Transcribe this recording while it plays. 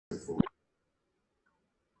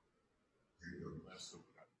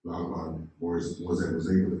A lot of our boys that was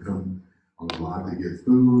able to come on the lot to get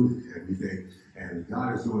food and everything. And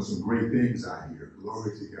God is doing some great things out here.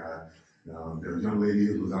 Glory to God. There was a young lady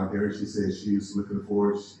who was out there. She said she's looking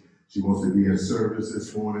forward. She wants to be in service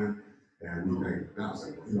this morning. And we think, I was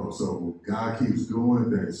like, so God keeps doing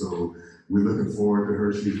things. So we're looking forward to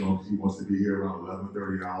her. She wants to be here around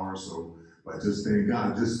 11:30 hours. So, but just thank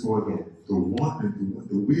God just for the want,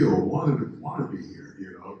 the will, want to be here,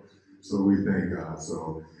 So we thank God.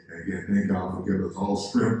 So, and again, thank God for giving us all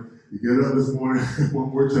strength to get up this morning one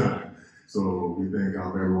more time. So we thank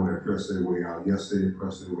God for everyone that pressed their way out yesterday,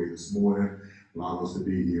 pressed their way this morning, allowed us to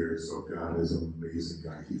be here. So God is an amazing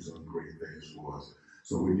God. He keeps doing great things for us.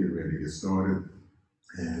 So we're getting ready to get started.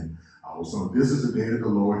 And our song, this is the day that the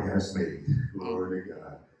Lord has made. Glory to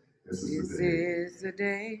God. This is the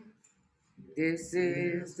day. This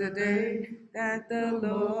is the day that the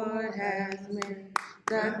Lord has made,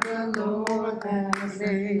 that the Lord has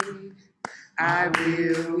made. I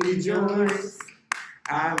will rejoice,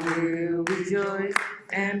 I will rejoice,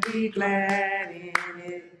 and be glad in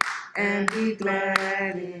it, and be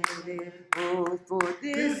glad in it. Oh, for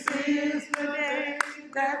this is the day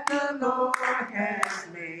that the Lord has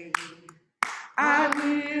made. I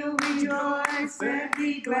will rejoice and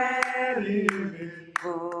be glad in it,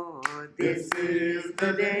 for this is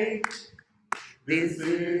the day, this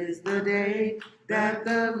is the day that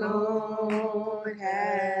the Lord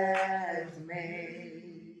has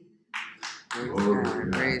made.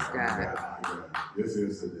 Praise God. This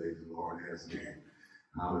is the day the Lord has made.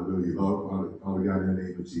 Hallelujah. Lord, Father God, in the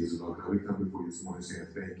name of Jesus, Lord God, we come before you this morning saying,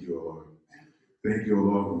 thank you, Lord. Thank you,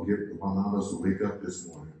 Lord, for allowing us to wake up this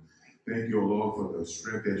morning. Thank you, Lord, for the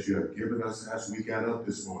strength that you have given us as we got up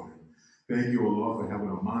this morning. Thank you, Lord, for having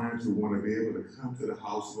a mind to want to be able to come to the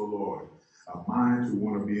house of the Lord, a mind to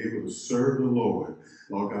want to be able to serve the Lord.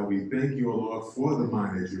 Lord God, we thank you, Lord, for the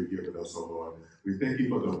mind that you've given us, oh Lord. We thank you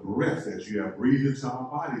for the breath that you have breathed into our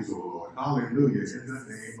bodies, oh Lord. Hallelujah, in the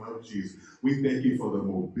name of Jesus. We thank you for the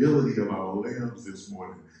mobility of our limbs this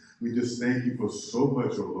morning. We just thank you for so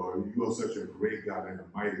much, oh Lord. You are such a great God and a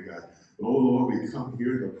mighty God. Oh Lord, we come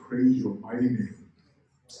here to praise your mighty name.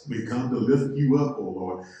 We come to lift you up, oh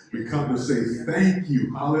Lord. We come to say thank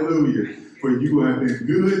you, hallelujah, for you have been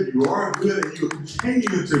good, you are good, and you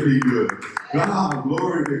continue to be good. God,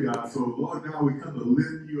 glory to God. So, Lord God, we come to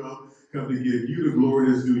lift you up, come to give you the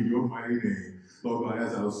glory that's due your mighty name. Lord God,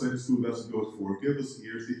 as our Sunday school lesson goes forward, give us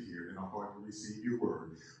ears to hear and a heart to receive your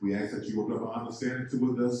word. We ask that you open up our understanding to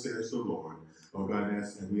what thus says the Lord. Lord God,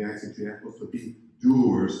 and we ask that you help us to be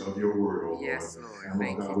doers of your word, oh Lord. Yes, Lord. And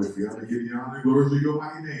Lord God, we forever give you honor and glory to your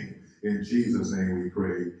mighty name. In Jesus' name we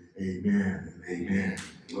pray. Amen and amen.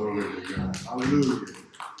 Glory to God. Hallelujah.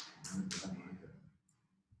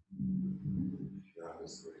 God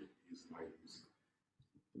is great. He's mighty.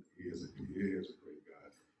 He is a great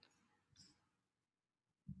God.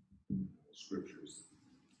 Scriptures.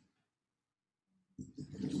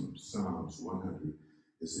 Psalms 100.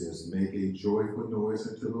 It says, make a joyful noise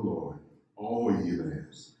unto the Lord, all ye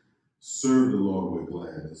lands. Serve the Lord with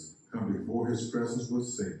gladness. Come before his presence with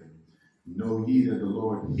singing. Know ye that the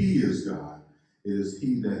Lord, he is God. It is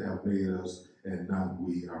he that hath made us, and not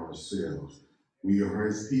we ourselves. We are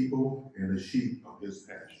his people and the sheep of his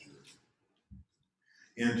pasture.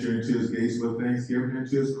 Enter into his gates with thanksgiving,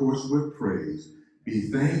 into his courts with praise.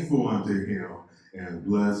 Be thankful unto him, and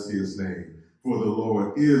bless his name. For the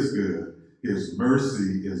Lord is good, his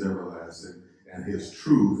mercy is everlasting, and his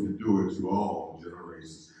truth endureth to all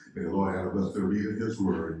generations. May the Lord have us to read in his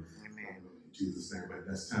word. Amen. In Jesus' name. But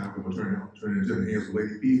that's time. We're going to turn into the hands of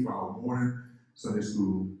Lady B for our morning Sunday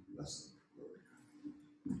school lesson.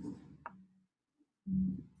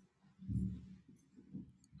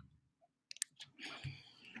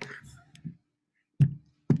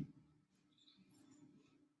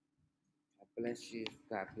 Bless you.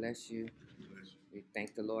 God bless you. We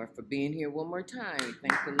thank the Lord for being here one more time.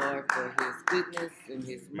 Thank the Lord for his goodness and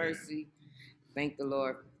his mercy. Thank the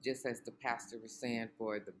Lord, just as the pastor was saying,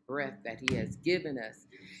 for the breath that he has given us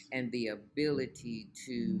and the ability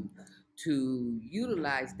to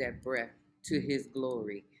utilize that breath to his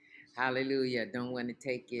glory. Hallelujah. Don't want to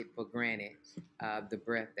take it for granted, the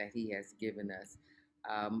breath that he has given us.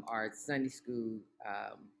 Our Sunday school,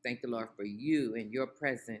 thank the Lord for you and your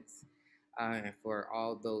presence, and for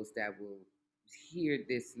all those that will hear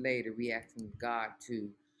this later. We asking God to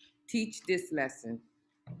teach this lesson.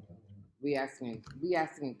 We asking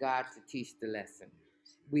God to teach the lesson.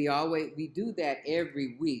 We do that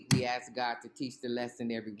every week. We ask God to teach the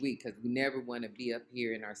lesson every week because we never want to be up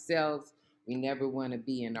here in ourselves. We never want to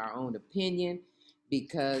be in our own opinion,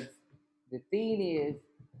 because the thing is,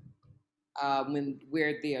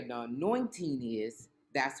 where the anointing is,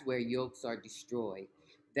 that's where yokes are destroyed.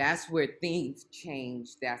 That's where things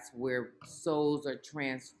change. That's where souls are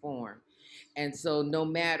transformed. And so, no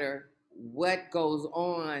matter what goes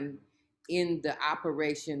on in the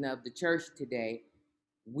operation of the church today,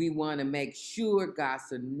 we want to make sure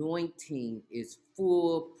God's anointing is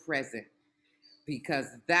full present, because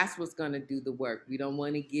that's what's going to do the work. We don't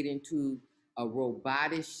want to get into a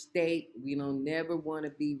robotish state. We don't never want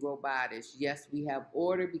to be robotish. Yes, we have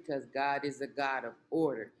order because God is a God of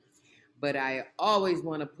order. But I always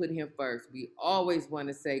want to put him first. We always want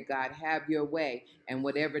to say, God, have your way, and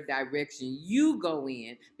whatever direction you go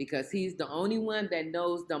in, because he's the only one that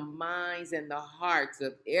knows the minds and the hearts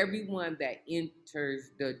of everyone that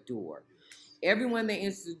enters the door. Everyone that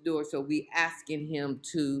enters the door. So we asking him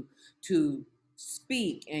to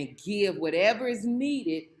speak and give whatever is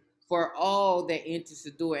needed for all that enters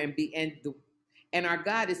the door, and our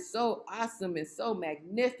God is so awesome and so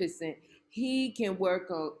magnificent. He can work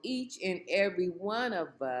on each and every one of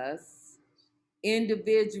us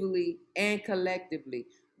individually and collectively.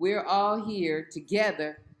 We're all here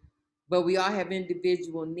together, but we all have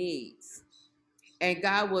individual needs. And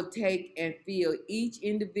God will take and fill each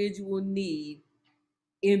individual need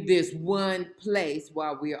in this one place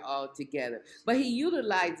while we're all together. But he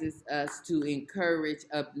utilizes us to encourage,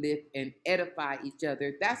 uplift, and edify each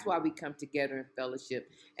other. That's why we come together in fellowship,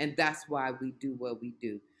 and that's why we do what we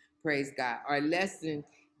do. Praise God. Our lesson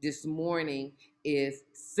this morning is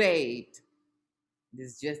saved.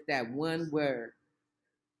 It's just that one word,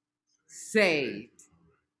 saved.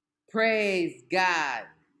 Praise God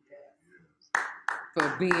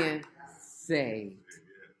for being saved.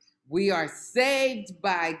 We are saved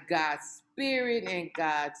by God's Spirit and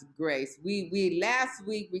God's grace. We last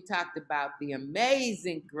week we talked about the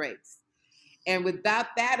amazing grace. And without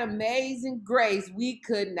that amazing grace, we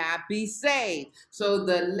could not be saved. So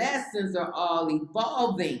the lessons are all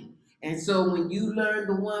evolving. And so when you learn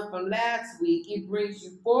the one from last week, it brings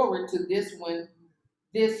you forward to this one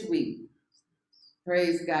this week.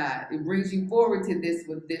 Praise God. It brings you forward to this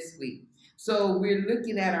one this week. So we're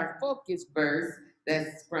looking at our focus verse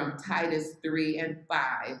that's from Titus 3 and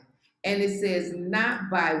 5. And it says,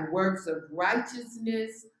 not by works of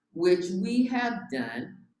righteousness which we have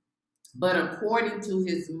done, but according to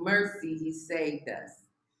his mercy he saved us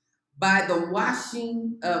by the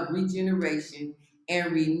washing of regeneration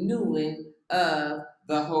and renewing of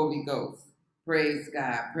the Holy Ghost. Praise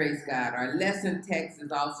God, praise God. Our lesson text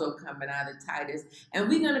is also coming out of Titus, and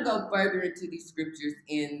we're going to go further into these scriptures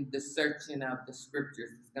in the searching of the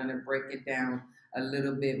scriptures. It's going to break it down a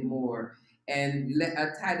little bit more. And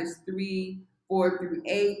Titus 3, 4 through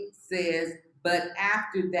 8 says, but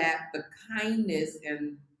after that, the kindness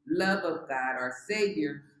and love of God, our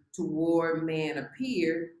Savior, toward man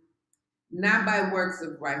appeared, not by works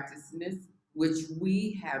of righteousness, which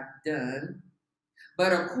we have done,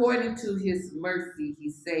 but according to his mercy he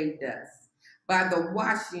saved us by the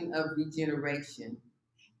washing of regeneration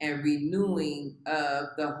and renewing of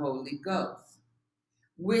the Holy Ghost,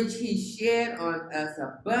 which he shed on us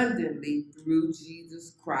abundantly through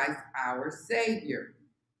Jesus Christ our Savior,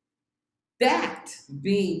 that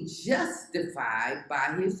being justified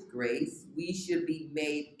by his grace, we should be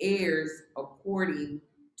made heirs according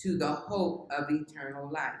to the hope of eternal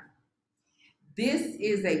life. This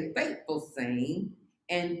is a faithful saying,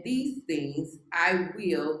 and these things I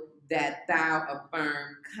will that thou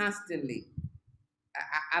affirm constantly.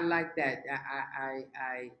 I like that.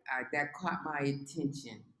 That caught my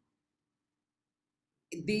attention.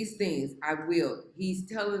 These things I will. He's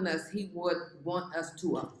telling us he would want us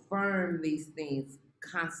to affirm these things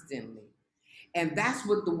constantly. And that's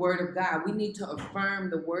what the word of God, we need to affirm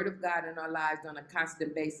the word of God in our lives on a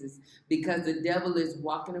constant basis, because the devil is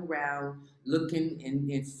walking around looking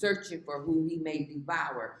and searching for who he may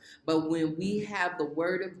devour. But when we have the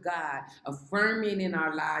word of God affirming in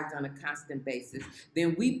our lives on a constant basis,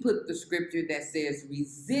 then we put the scripture that says,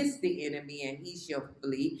 resist the enemy and he shall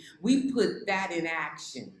flee. We put that in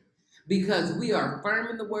action, because we are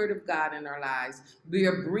affirming the word of God in our lives. We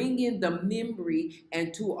are bringing the memory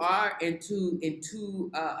into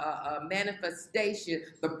manifestation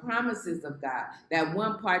the promises of God. That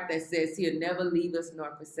one part that says he'll never leave us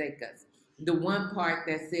nor forsake us. The one part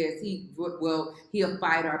that says he'll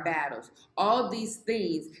fight our battles. All these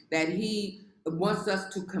things that he wants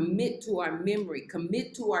us to commit to our memory,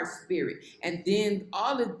 commit to our spirit. And then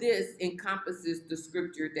all of this encompasses the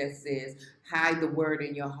scripture that says, hide the word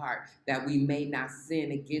in your heart that we may not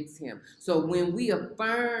sin against him. So when we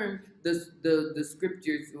affirm the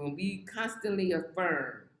scriptures, when we constantly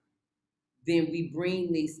affirm then we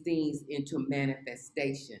bring these things into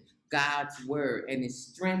manifestation. God's word, and it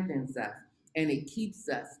strengthens us and it keeps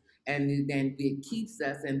us. And then it keeps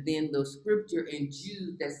us. And then the scripture in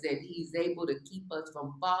Jude that said he's able to keep us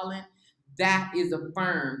from falling, that is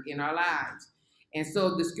affirmed in our lives. And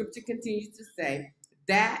so the scripture continues to say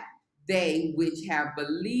that they which have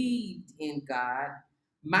believed in God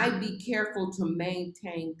might be careful to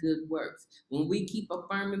maintain good works. When we keep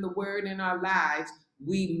affirming the word in our lives,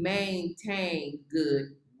 we maintain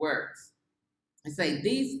good works. And say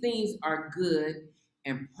these things are good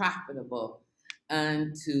and profitable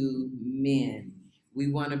unto men.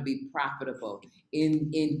 We want to be profitable.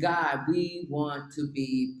 In God, we want to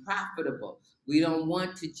be profitable. We don't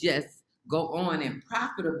want to just go on, and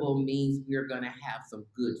profitable means we're going to have some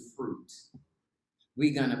good fruit.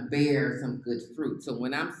 We're gonna bear some good fruit. So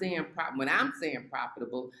when I'm saying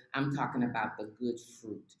profitable, I'm talking about the good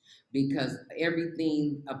fruit, because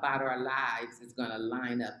everything about our lives is gonna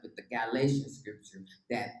line up with the Galatians scripture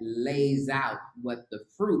that lays out what the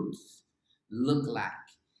fruits look like,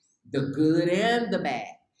 the good and the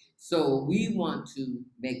bad. So we want to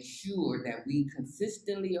make sure that we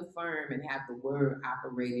consistently affirm and have the word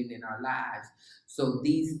operating in our lives. So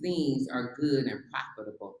these things are good and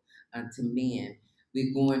profitable unto men.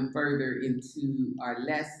 We're going further into our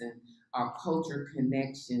lesson, our culture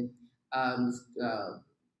connection. Um, uh,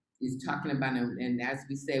 is talking about, and as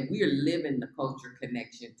we said, we are living the culture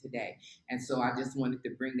connection today. And so I just wanted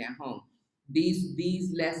to bring that home.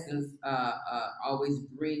 These lessons always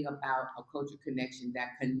bring about a culture connection that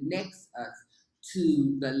connects us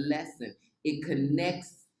to the lesson. It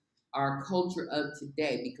connects our culture of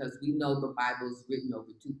today, because we know the Bible is written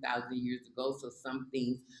over 2,000 years ago. So some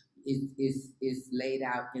things is laid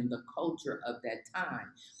out in the culture of that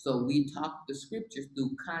time. So we talk the scriptures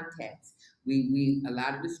through context. We a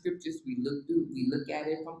lot of the scriptures we look at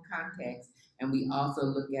it from context, and we also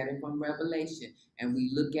look at it from revelation, and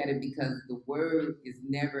we look at it because the word is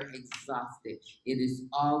never exhausted. It is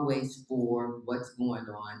always for what's going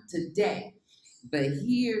on today. But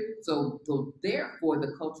here, so therefore,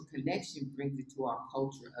 the culture connection brings it to our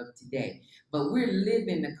culture of today. But we're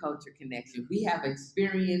living the culture connection. We have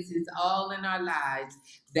experiences all in our lives.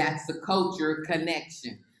 That's the culture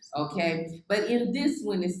connection. Okay, but in this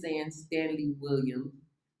one it's saying Stanley William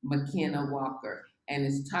McKenna Walker, and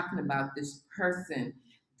it's talking about this person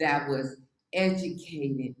that was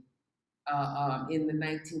educated in the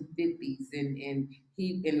 1950s, and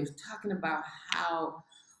it was talking about how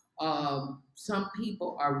some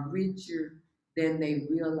people are richer than they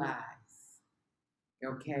realize.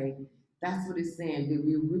 Okay, that's what it's saying.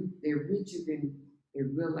 They're richer than they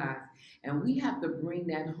realize, and we have to bring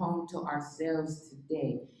that home to ourselves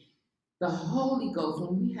today. The Holy Ghost,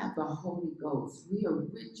 when we have the Holy Ghost, we are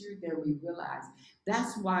richer than we realize.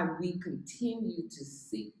 That's why we continue to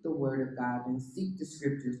seek the Word of God and seek the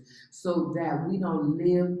Scriptures, so that we don't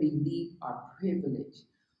live beneath our privilege.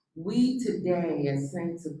 We today, as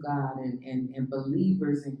saints of God and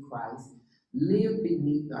believers in Christ, live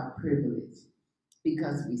beneath our privilege,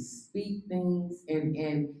 because we speak things,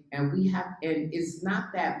 and we have, and it's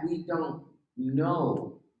not that we don't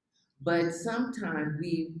know, but sometimes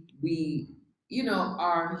we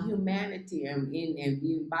our humanity, and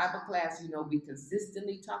in Bible class, we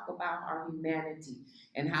consistently talk about our humanity,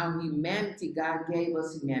 and how humanity, God gave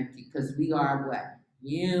us humanity because we are what?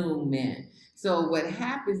 Human. So what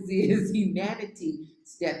happens is humanity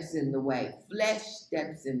steps in the way, flesh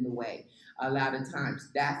steps in the way a lot of times.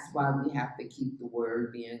 That's why we have to keep the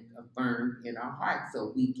word being affirmed in our hearts,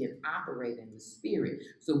 so we can operate in the spirit,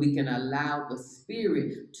 so we can allow the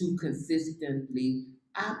spirit to consistently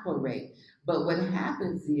operate. But what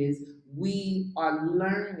happens is we are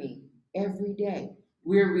learning every day.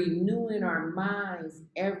 We're renewing our minds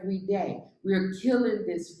every day. We're killing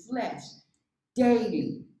this flesh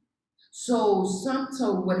daily. So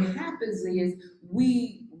what happens is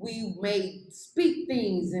we may speak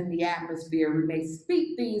things in the atmosphere. We may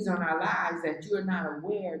speak things on our lives that you're not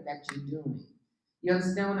aware that you're doing. You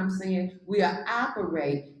understand what I'm saying? We are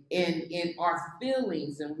operate in our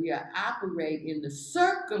feelings, and we are operate in the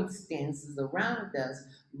circumstances around us,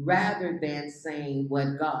 rather than saying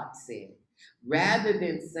what God said. Rather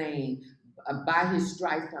than saying, by his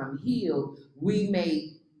stripes I'm healed, we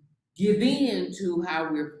may give in to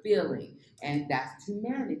how we're feeling. And that's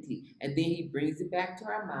humanity. And then he brings it back to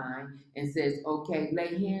our mind and says, okay,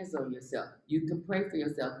 lay hands on yourself. You can pray for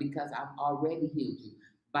yourself, because I've already healed you.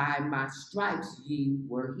 By my stripes ye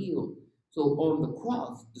were healed. So on the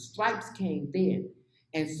cross, the stripes came then.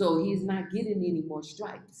 And so he's not getting any more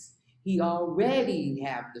stripes. He already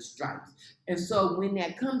have the stripes. And so when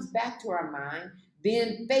that comes back to our mind,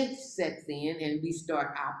 Then faith sets in and we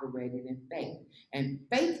start operating in faith. And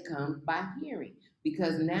faith comes by hearing,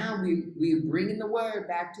 because now we're bringing the word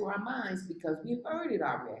back to our minds because we've heard it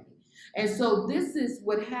already. And so this is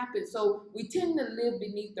what happens. So we tend to live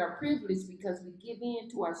beneath our privilege because we give in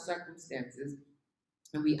to our circumstances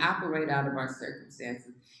and we operate out of our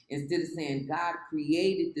circumstances instead of saying God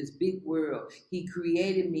created this big world. He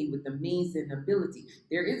created me with the means and ability.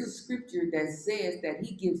 There is a scripture that says that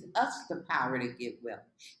he gives us the power to get wealth.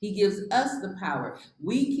 He gives us the power.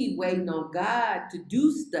 We keep waiting on God to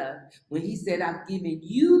do stuff when he said, I've given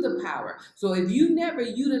you the power. So if you never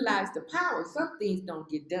utilize the power, some things don't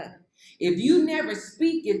get done. If you never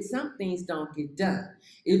speak it, some things don't get done.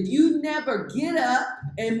 If you never get up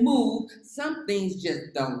and move, some things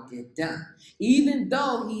just don't get done. Even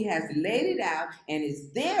though he has laid it out and it's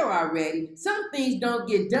there already, some things don't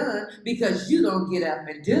get done because you don't get up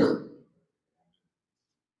and do.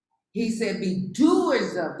 He said, be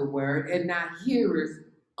doers of the word and not hearers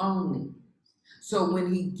only. So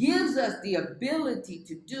when he gives us the ability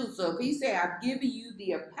to do, so if he say, I've given you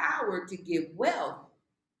the power to get wealth,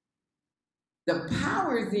 the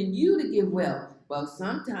power is in you to get wealth. But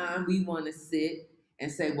sometimes we want to sit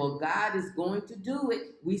and say, well, God is going to do it.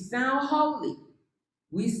 We sound holy.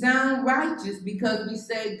 We sound righteous because we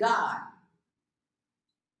say God.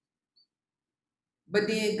 But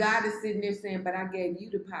then God is sitting there saying, but I gave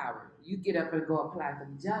you the power. You get up and go apply for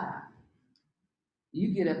the job.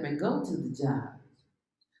 You get up and go to the job.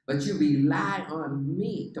 But you rely on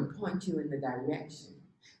me to point you in the direction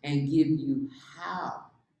and give you how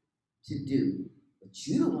to do. But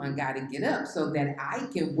you the one got to get up so that I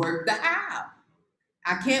can work the how.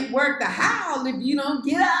 I can't work the how if you don't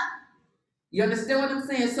get up. You understand what I'm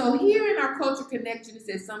saying? So here in our culture connection, it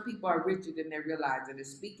says some people are richer than they realize. And it's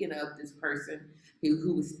speaking of this person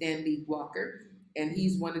who was Stanley Walker. And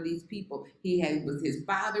he's one of these people. Was his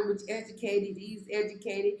father was educated. He's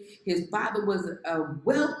educated. His father was a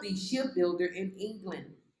wealthy shipbuilder in England.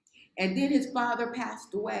 And then his father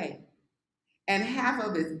passed away. And half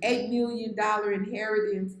of his $8 million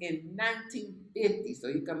inheritance in 1950. So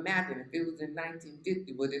you can imagine if it was in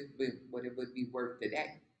 1950, what it would be worth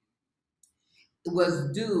today. It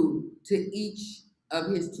was due to each of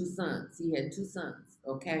his two sons. He had two sons,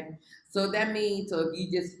 okay? So that means, so if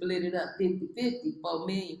you just split it up 50-50, 4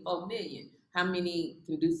 million, 4 million, how many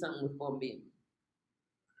can do something with 4 million?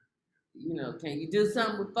 You know, can you do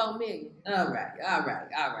something with 4 million? All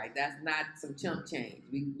right. That's not some chump change.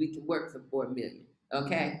 We can work some 4 million,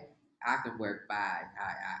 okay? I can work 5.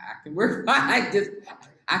 I can work 5.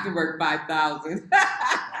 I can work 5,000.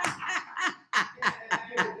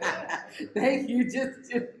 Thank you.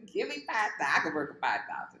 Just give me 5,000. I can work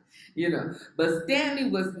 5,000. You know. But Stanley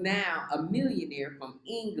was now a millionaire from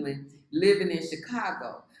England living in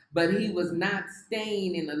Chicago. But he was not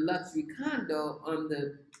staying in a luxury condo on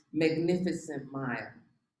the Magnificent Mile.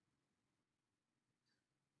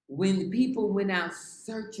 When people went out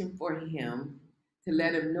searching for him to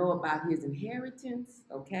let him know about his inheritance,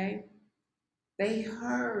 okay, they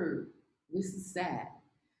heard, this is sad,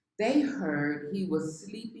 they heard he was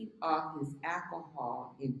sleeping off his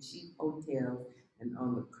alcohol in cheap hotels and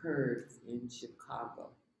on the curbs in Chicago.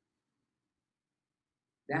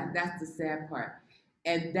 That's the sad part.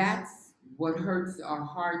 And that's what hurts our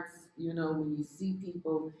hearts, you know, when you see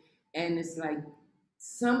people and it's like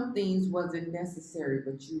some things wasn't necessary,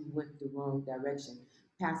 but you went the wrong direction.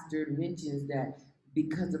 Pastor mentions that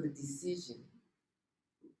because of a decision,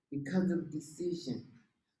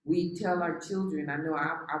 we tell our children, I know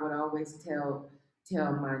I would always tell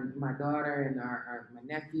my daughter and my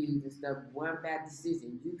nephews and stuff, one bad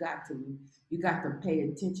decision, you got to pay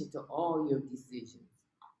attention to all your decisions.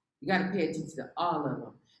 You got to pay attention to all of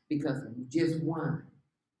them because just one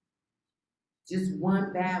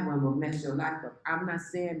bad one will mess your life up. I'm not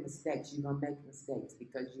saying mistakes. You're gonna make mistakes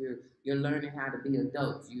because you're learning how to be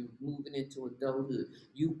adults. You're moving into adulthood.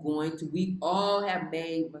 We all have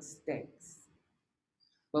made mistakes.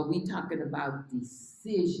 But we talking about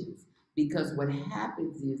decisions because what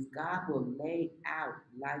happens is God will lay out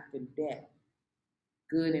life and death,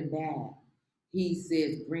 good and bad. He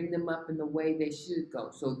says, bring them up in the way they should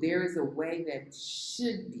go. So there is a way that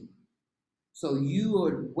should be. So you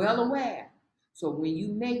are well aware. So when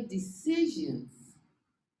you make decisions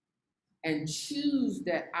and choose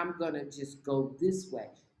that I'm going to just go this way,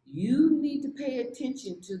 you need to pay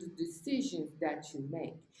attention to the decisions that you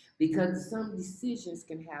make because some decisions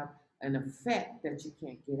can have an effect that you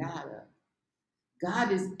can't get out of.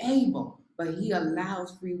 God is able, but he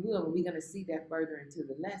allows free will, and we're going to see that further into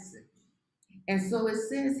the lesson. And so it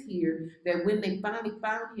says here that when they finally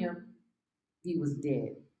found him, he was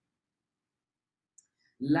dead.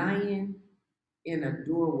 lying in a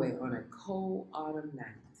doorway on a cold autumn night.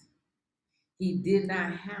 He did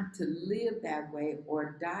not have to live that way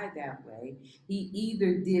or die that way. He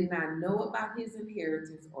either did not know about his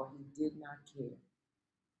inheritance or he did not care.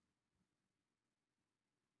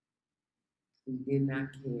 He did not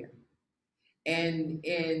care.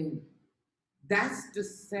 And that's the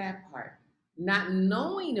sad part. Not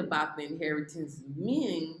knowing about the inheritance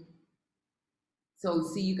means, so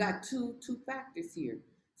see, you got two factors here.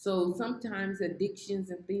 So sometimes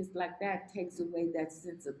addictions and things like that takes away that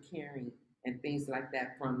sense of caring and things like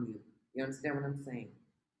that from you. You understand what I'm saying?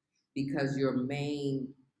 Because your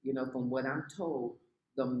main, from what I'm told,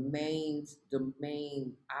 the main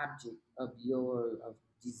object of your of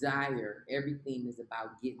desire, everything is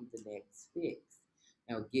about getting the next fix,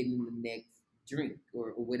 getting the next drink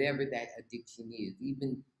or whatever that addiction is.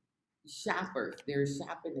 Even shoppers, there are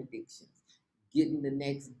shopping addictions, getting the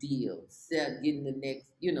next deal, getting the next,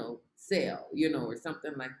 sale, or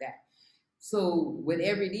something like that. So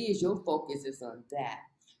whatever it is, your focus is on that.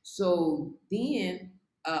 So then,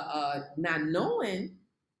 not knowing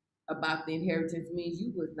about the inheritance means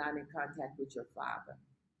you was not in contact with your father.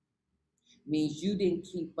 Means you didn't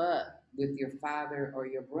keep up with your father or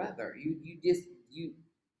your brother. You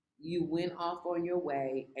went off on your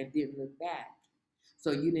way and didn't look back. So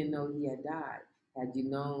you didn't know he had died. Had you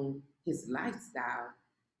known his lifestyle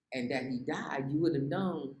and that he died, you would have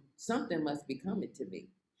known something must be coming to me.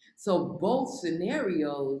 So both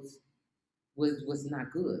scenarios was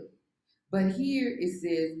not good. But here it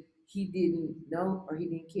says he didn't know or he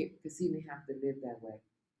didn't care because he didn't have to live that way.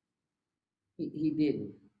 He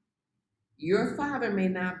didn't. Your father may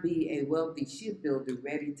not be a wealthy shipbuilder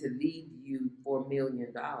ready to leave you for $1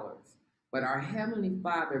 million, but our Heavenly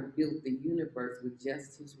Father built the universe with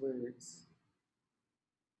just His words.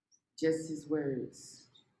 Just His words.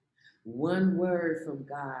 One word from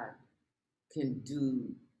God can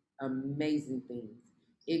do amazing things.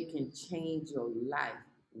 It can change your life.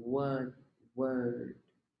 One word.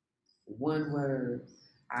 One word.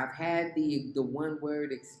 I've had the one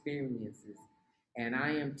word experiences, and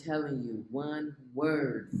I am telling you, one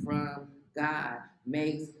word from God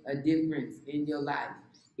makes a difference in your life.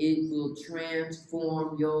 It will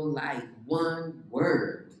transform your life. One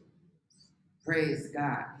word. Praise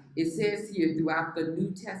God. It says here throughout the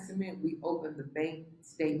New Testament, we open the bank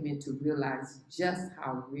statement to realize just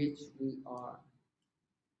how rich we are.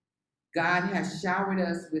 God has showered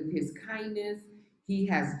us with His kindness. He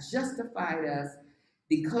has justified us,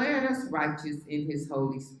 declared us righteous in His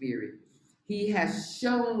Holy Spirit. He has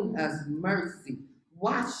shown us mercy,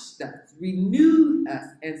 washed us, renewed us,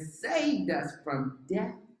 and saved us from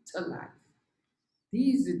death to life.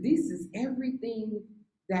 This is everything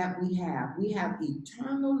that we have. We have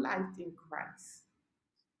eternal life in Christ.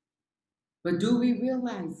 But do we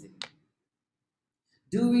realize it?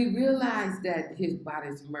 Do we realize that by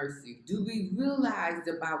His mercy? Do we realize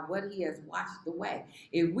about what He has washed away?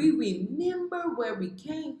 If we remember where we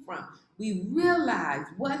came from, we realize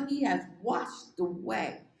what He has washed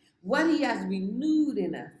away, what He has renewed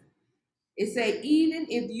in us. It say, even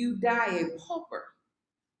if you die a pauper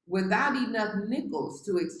without enough nickels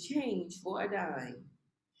to exchange for a dime,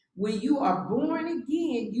 when you are born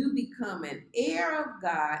again, you become an heir of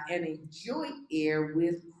God and a joint heir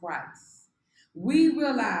with Christ. We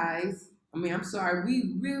really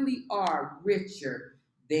are richer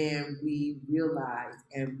than we realize,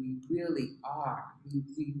 and we really are. We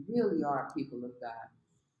really are people of God.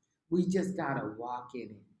 We just gotta walk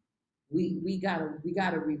in it. We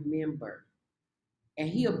gotta remember, and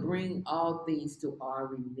He'll bring all things to our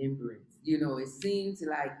remembrance. It seems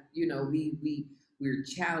like we're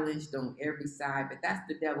challenged on every side, but that's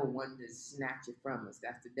the devil wanting to snatch it from us.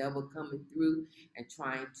 That's the devil coming through and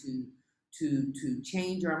trying to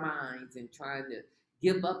change our minds and trying to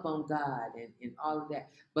give up on God and all of that.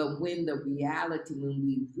 But when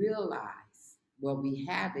we realize what we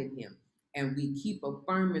have in Him and we keep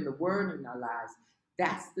affirming the word in our lives,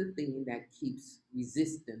 that's the thing that keeps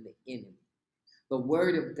resisting the enemy. The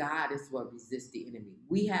word of God is what resists the enemy.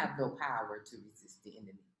 We have no power to resist the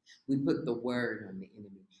enemy. We put the word on the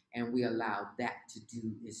enemy and we allow that to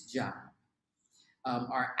do its job.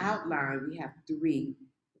 Our outline, we have three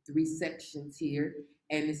sections here,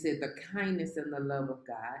 and it said the kindness and the love of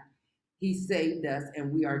God. He saved us,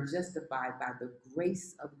 and we are justified by the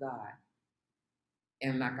grace of God.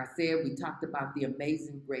 And like I said, we talked about the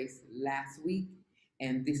amazing grace last week,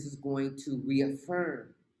 and this is going to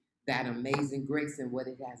reaffirm that amazing grace and what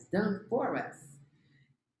it has done for us.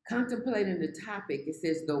 Contemplating the topic, it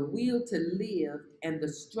says the will to live and the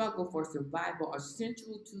struggle for survival are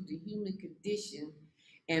central to the human condition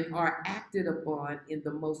and are acted upon in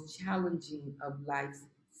the most challenging of life's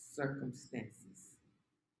circumstances.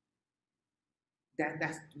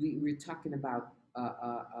 We're talking about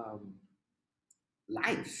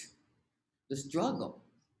life, the struggle.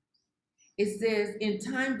 It says, in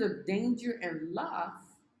times of danger and loss,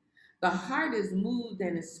 the heart is moved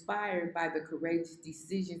and inspired by the courageous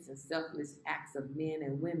decisions and selfless acts of men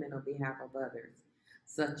and women on behalf of others.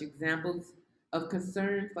 Such examples of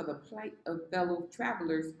concern for the plight of fellow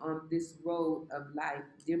travelers on this road of life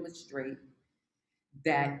demonstrate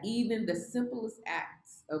that even the simplest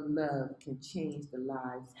acts of love can change the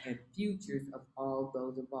lives and futures of all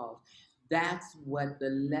those involved. That's what the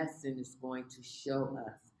lesson is going to show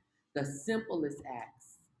us. The simplest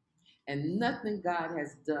acts. And nothing God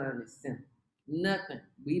has done is simple. Nothing.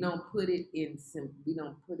 We don't put it in we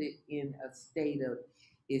don't put it in a state of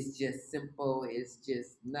it's just simple, it's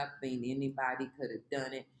just nothing. Anybody could have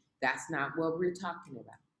done it. That's not what we're talking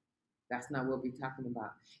about. That's not what we're talking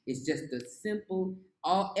about. It's just the simple,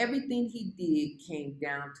 everything he did came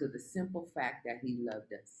down to the simple fact that he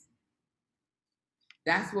loved us.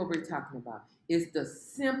 That's what we're talking about. It's the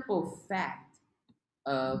simple fact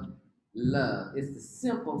of love. It's the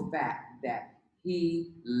simple fact that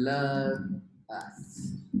he loved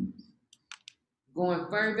us. Going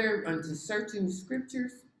further into searching the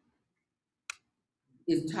scriptures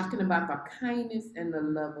is talking about the kindness and the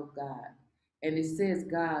love of God. And it says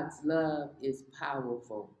God's love is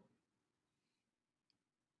powerful.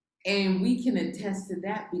 And we can attest to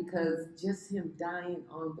that because just him dying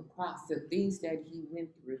on the cross, the things that he went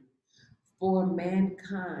through for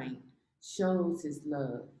mankind shows his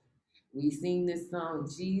love. We sing this song,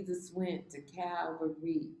 Jesus went to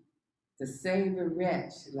Calvary to save a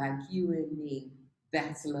wretch like you and me.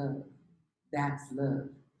 That's love. That's love.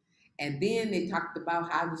 And then they talked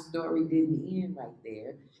about how the story didn't end right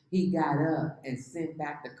there. He got up and sent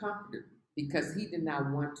back the comforter because he did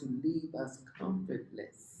not want to leave us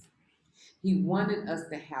comfortless. He wanted us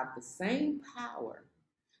to have the same power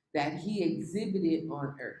that he exhibited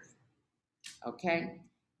on earth. Okay?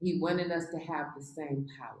 He wanted us to have the same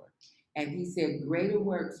power. And he said, greater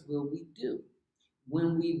works will we do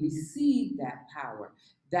when we receive that power.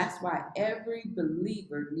 That's why every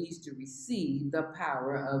believer needs to receive the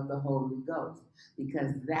power of the Holy Ghost,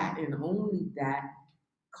 because that and only that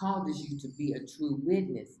causes you to be a true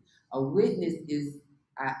witness. A witness is,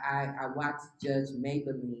 I watched Judge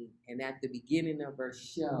Maybelline, and at the beginning of her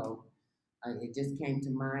show, it just came to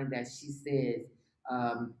mind that she says,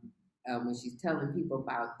 when she's telling people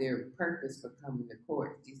about their purpose for coming to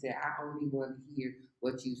court, she said, I only want to hear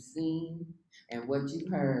what you've seen and what you've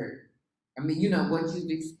heard. I mean, what you've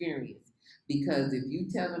experienced. Because if you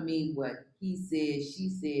telling me what he said, she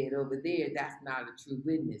said over there, that's not a true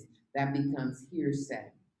witness. That becomes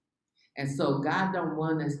hearsay. And so God don't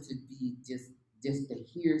want us to be just the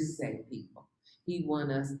hearsay people. He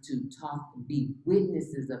wants us to talk, be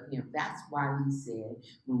witnesses of him. That's why he said,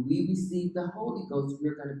 when we receive the Holy Ghost,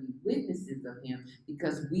 we're going to be witnesses of him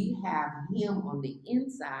because we have him on the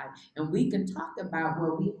inside and we can talk about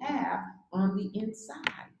what we have on the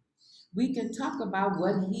inside. We can talk about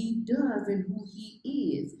what he does and who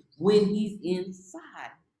he is when he's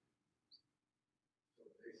inside.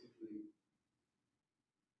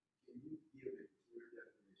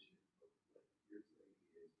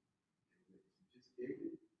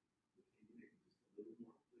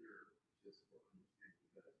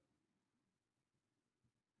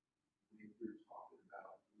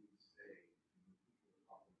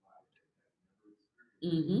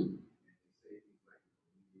 Mm-hmm.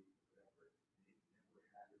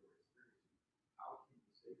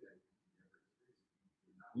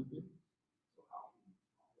 Mm-hmm.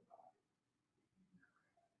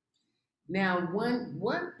 Now,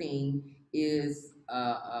 one thing is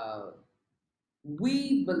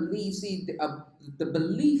we believe. See, the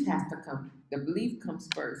belief has to come. The belief comes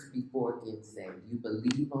first before getting saved. You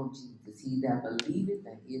believe on Jesus. He that believeth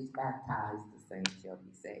and is baptized, the same shall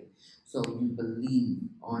be saved. So you believe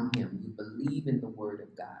on him. You believe in the word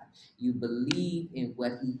of God. You believe in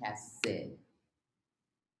what he has said.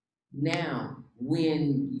 Now,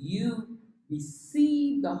 when you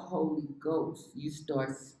receive the Holy Ghost, you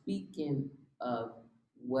start speaking of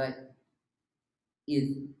what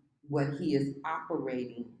he is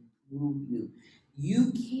operating through you.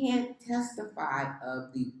 You can't testify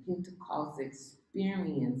of the Pentecost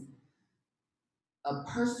experience, a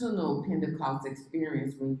personal Pentecost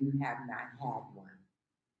experience, when you have not had one.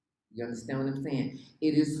 You understand what I'm saying?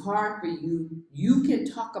 It is hard for you. You can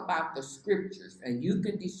talk about the scriptures and you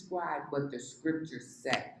can describe what the scriptures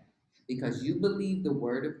say. because you believe the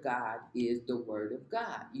word of God is the word of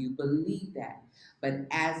God. You believe that. But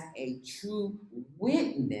as a true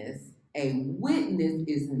witness, a witness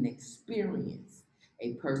is an experience,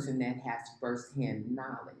 a person that has firsthand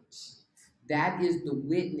knowledge. That is the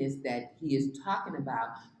witness that he is talking about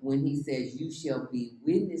when he says, you shall be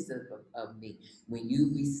witnesses of me when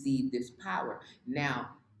you receive this power. Now,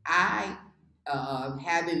 I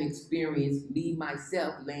having experienced me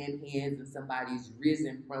myself laying hands and somebody's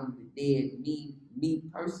risen from the dead, me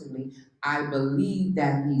personally, I believe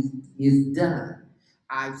that he's done.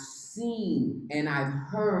 I've seen and I've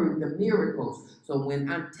heard the miracles. So when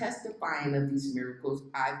I'm testifying of these miracles,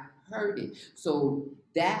 I've heard it. So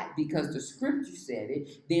that, because the scripture said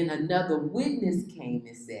it, then another witness came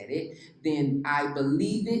and said it, then I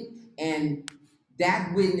believe it, and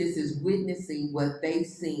that witness is witnessing what they've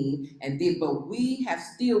seen, and then but we have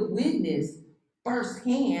still witnessed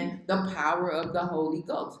firsthand the power of the Holy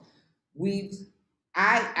Ghost. We've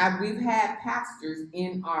we've had pastors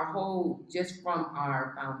in our whole, just from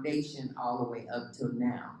our foundation all the way up till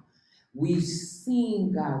now. We've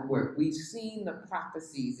seen God work. We've seen the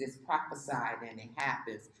prophecies. It's prophesied and it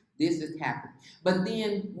happens. This has happened. But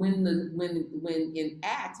then when in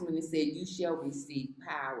Acts, when it said you shall receive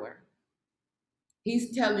power,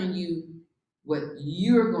 he's telling you what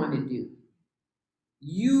you're going to do.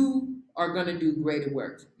 You are going to do greater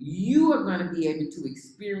works. You are going to be able to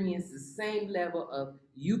experience the same level of,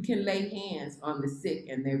 you can lay hands on the sick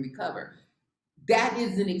and they recover. That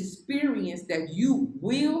is an experience that you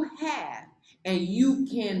will have and you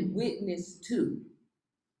can witness to.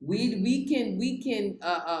 We can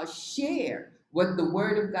share what the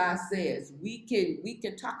Word of God says. We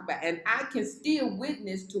can talk about, and I can still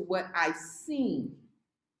witness to what I've seen.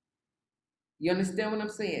 You understand what I'm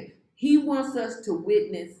saying? He wants us to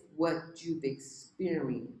witness what you've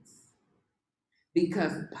experienced,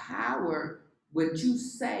 because power, what you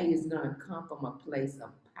say, is going to come from a place of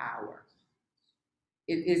power.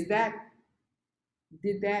 Is that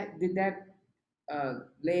did that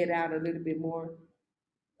lay it out a little bit more?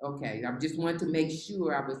 Okay, I just wanted to make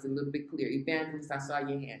sure I was a little bit clear. Evangelist, I saw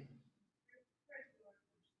your hand.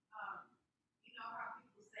 You know how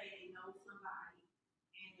people say they know somebody,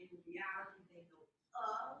 and in reality they know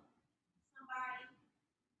of somebody.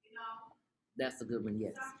 You know. That's a good one.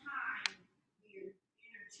 Yes. Sometimes we're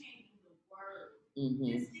interchanging the word.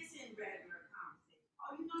 Mm-hmm. Just in regular conversation.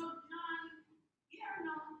 Oh, you know John? Yeah,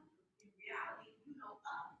 no. In reality, you know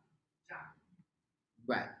of John.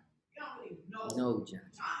 Right. You don't really know John.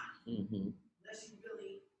 Mm-hmm. Unless you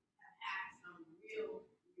really have had some real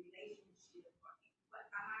relationship, or what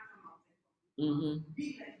I'm not talking about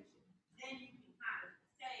relationship. Then you can kind of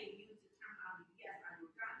say, use the terminology, yes, I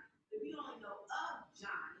know Johnny. If you only know of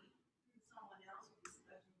Johnny through someone else's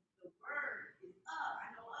discussion, the word is of.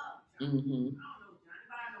 I know of Johnny. I don't know Johnny,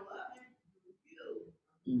 but I know of him through you.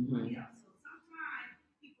 Somebody else. So sometimes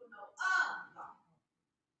people know of God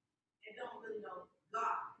and don't really know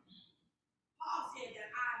God. Paul said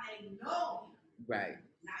that I may know him. Right.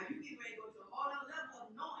 Now you get ready to go to a whole other level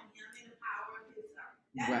of knowing him in the power of his son.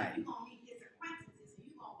 That right. You're going to meet his acquaintances and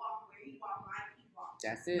you're going to walk where he walked, like he walked.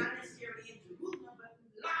 That's it. Not necessarily in Jerusalem, but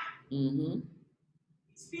through life.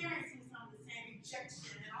 Experiencing some of the same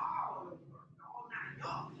rejection and all of the world, the whole nine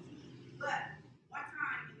yards. But one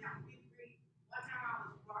time, one time I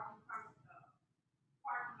was walking across the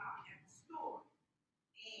parking lot at the store.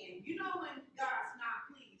 And you know when God's not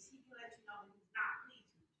pleased, he can let you know when he's not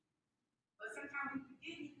pleased with you. But sometimes we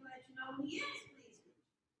forget, he can let you know when he is pleased with you.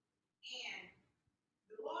 And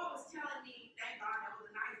the Lord was telling me, thank God that was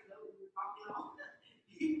a nice note we were talking on.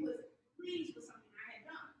 He was pleased with something I had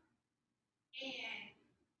done. And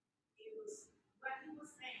it was, what he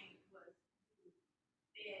was saying was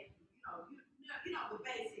that, you know the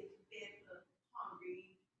basics, you fed the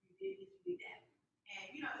hungry, you did this, you did that.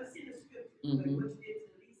 And it's in the scripture, what you did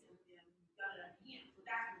to the least of them, you done it unto him. So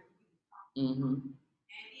that's what we were talking about.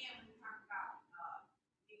 And then when we talk about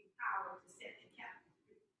the power to set the captives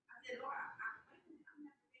free, I said, Lord, I've never been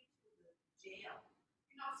to the jail.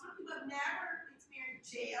 Some people have never experienced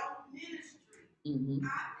jail ministry.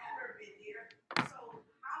 I've never been there. So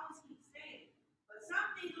how is he saying? But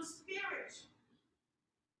some things are spiritual.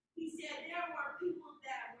 He said there were people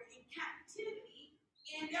that were in captivity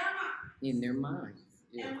in their minds. In their minds.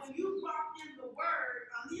 Yes. And when you brought them the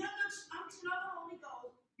word on the unction of the Holy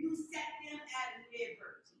Ghost, you set them at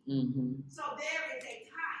liberty. So there is a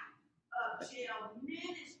type of jail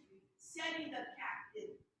ministry, setting the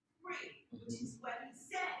captive free, which is what he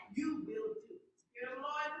said you will do. Spirit of the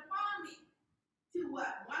Lord is upon me. To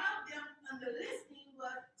what? One of them on the listing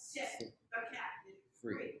was set the captive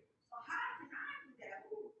free. So how can I do that?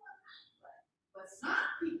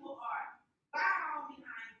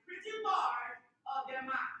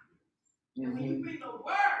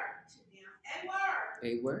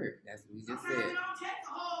 a word. That's what we just Sometimes said. we don't take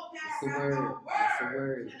the whole It's a paragraph word. of It's a words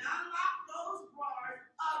word. and unlock those drawers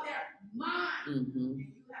of their mind. Mm-hmm.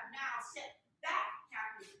 And you have now set that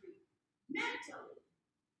captive free mentally.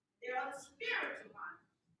 There are the spiritual minds.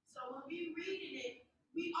 So when we reading it,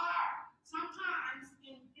 we are sometimes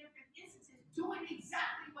in different instances doing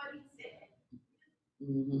exactly what he said.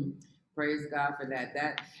 Mm-hmm. Praise God for that.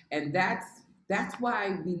 That's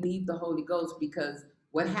why we need the Holy Ghost, because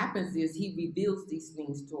what happens is he reveals these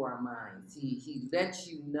things to our minds. He lets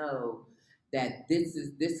you know that this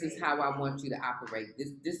is how I want you to operate.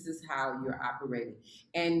 This is how you're operating.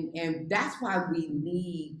 And that's why we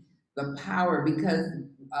need the power, because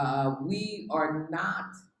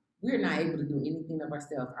we're not able to do anything of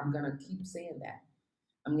ourselves. I'm gonna keep saying that.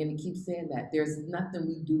 There's nothing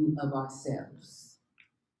we do of ourselves.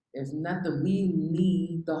 There's nothing. We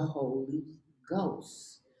need the Holy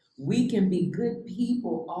Ghost. We can be good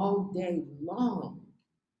people all day long,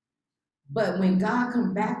 but when God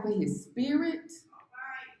comes back with his spirit,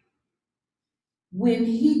 when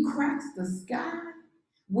he cracks the sky,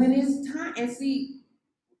 when it's time, and see,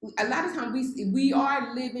 a lot of times we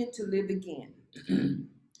are living to live again.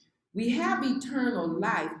 We have eternal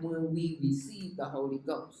life when we receive the Holy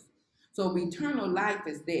Ghost. So eternal life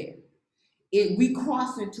is there. We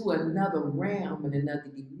cross into another realm and another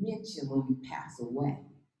dimension when we pass away.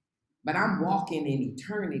 But I'm walking in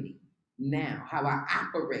eternity now. How I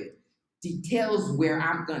operate details where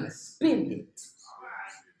I'm going to spend it.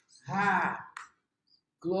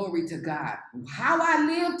 Glory to God. How I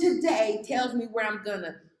live today tells me where I'm going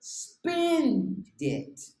to spend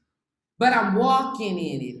it. But I'm walking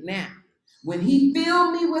in it now. When he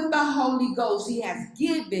filled me with the Holy Ghost, he has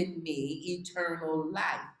given me eternal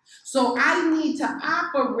life. So I need to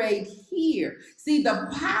operate here. See, the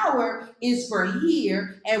power is for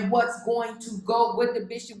here, and what's going to go, what the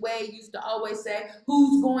Bishop Wade used to always say,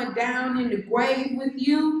 who's going down in the grave with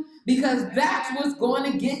you? Because that's what's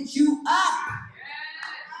going to get you up.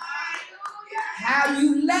 How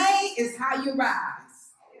you lay is how you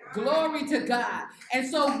rise. Glory to God. And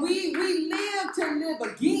so we live to live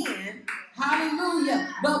again. Hallelujah.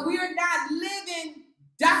 But we're not living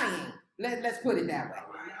dying. Let's put it that way.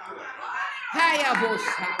 I'm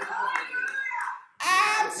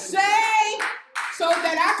saved so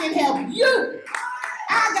that I can help you.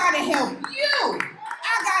 I got to help you. I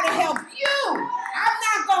got to help you. I'm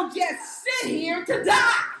not going to just sit here to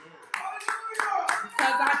die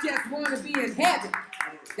because I just want to be in heaven.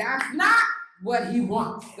 That's not what he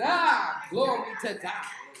wants. Glory to God.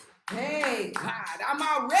 Hey, God, I'm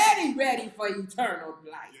already ready for eternal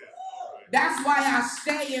life. That's why I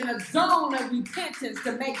stay in a zone of repentance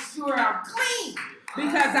to make sure I'm clean,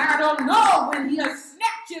 because I don't know when he'll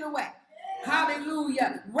snatch it away.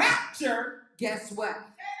 Hallelujah. Rapture, guess what?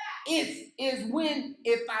 Is when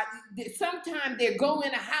sometimes they go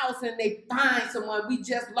in a house and they find someone. We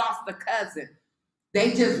just lost a cousin.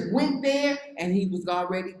 They just went there and he was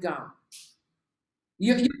already gone.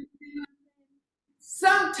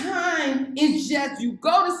 Sometimes it's just you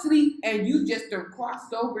go to sleep and you just are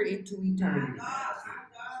crossed over into eternity.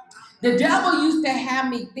 The devil used to have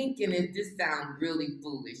me thinking, and this sounds really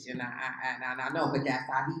foolish, and I know, but that's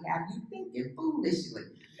how he had you thinking foolishly.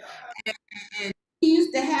 And he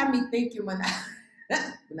used to have me thinking when I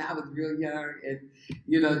was real young and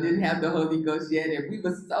didn't have the Holy Ghost yet, and we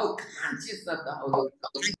were so conscious of the Holy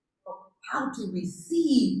Ghost, how to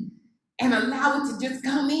receive and allow it to just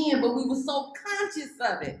come in, but we were so conscious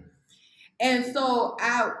of it. And so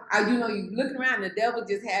you looking around, the devil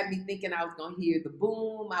just had me thinking I was going to hear the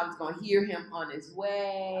boom, I was going to hear him on his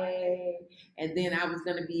way, and then I was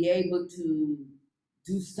going to be able to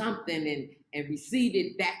do something and receive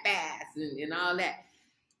it that fast and all that.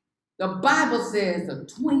 The Bible says a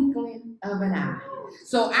twinkling of an eye.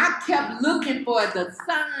 So I kept looking for the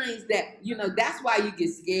signs that, that's why you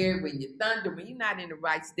get scared when you thunder, when you're not in the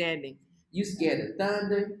right standing. You scared of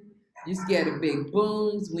thunder. You scared of big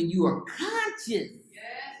booms. When you are conscious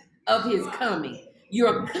of his coming,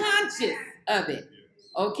 you're conscious of it.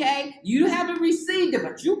 Okay, you haven't received it,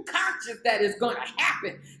 but you conscious that it's going to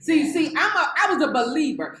happen. See, I was a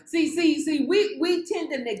believer. See, we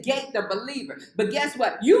tend to negate the believer, but guess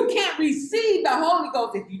what? You can't receive the Holy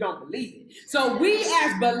Ghost if you don't believe it. So we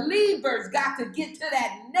as believers got to get to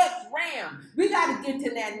that next realm. We got to get to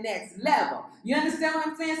that next level. You understand what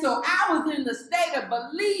I'm saying? So I was in the state of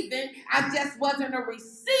believing. I just wasn't a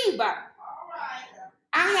receiver.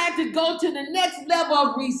 I had to go to the next level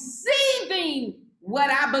of receiving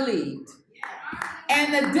what I believed.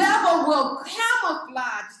 And the devil will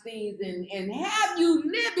camouflage things and have you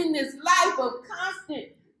live in this life of constant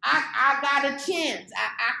I got a chance.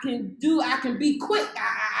 I can be quick.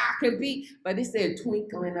 I can be, but it said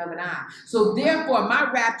twinkling of an eye. So therefore, my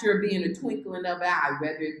rapture being a twinkling of an eye,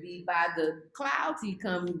 whether it be by the clouds, he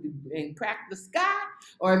come and crack the sky,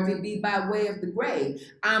 or if it be by way of the grave,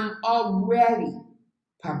 I'm already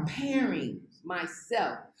preparing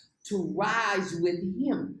myself to rise with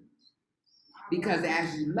him. Because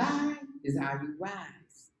as you lie is how you rise.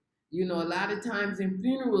 You know, a lot of times in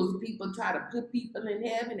funerals, people try to put people in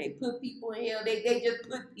heaven, they put people in hell, they just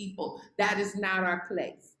put people. That is not our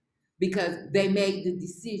place. Because they made the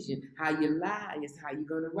decision. How you lie is how you're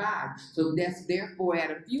going to rise. So that's therefore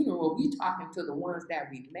at a funeral, we talking to the ones that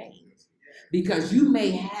remain. Because you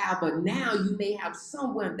may have, but now you may have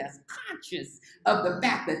someone that's conscious of the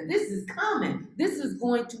fact that this is coming. This is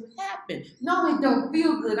going to happen. No, it don't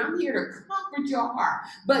feel good. I'm here to comfort your heart.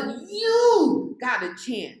 But you got a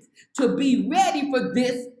chance to be ready for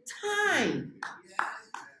this time.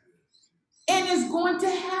 And it's going to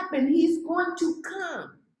happen. He's going to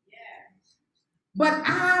come. But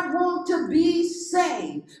I want to be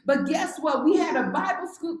saved. But guess what? We had a Bible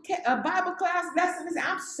class lesson.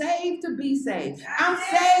 I'm saved to be saved. I'm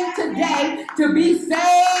saved today to be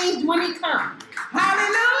saved when he comes.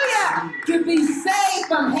 Hallelujah! To be saved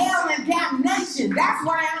from hell and damnation. That's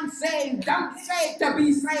why I'm saved. I'm saved to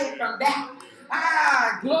be saved from that.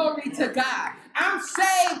 Ah, glory to God. I'm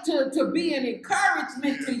saved to be an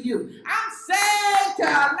encouragement to you. I'm saved to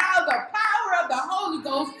allow the power of the Holy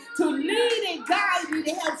Ghost to lead and guide me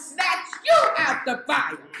to help snatch you out the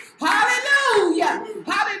fire. Hallelujah.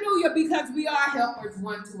 Hallelujah, because we are helpers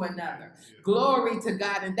one to another. Glory to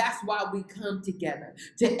God. And that's why we come together,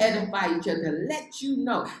 to edify each other, let you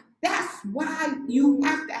know. That's why you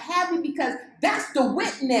have to have it, because that's the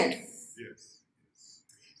witness.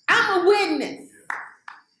 I'm a witness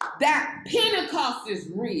that Pentecost is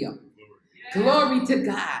real. Glory to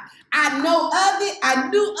God. I know of it. I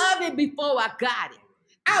knew of it before I got it.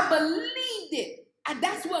 I believed it. And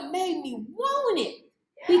that's what made me want it.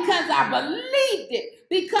 Because I believed it.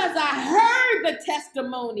 Because I heard the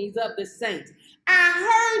testimonies of the saints.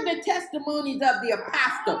 I heard the testimonies of the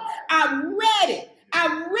apostles. I read it.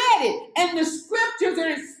 And the scriptures are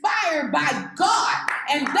inspired by God.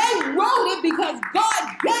 And they wrote it because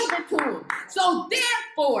God gave it to them. So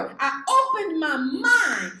therefore, I opened my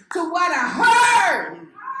mind to what I heard.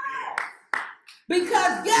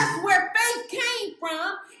 Because guess where faith came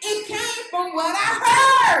from? It came from what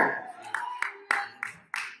I heard.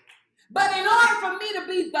 But in order for me to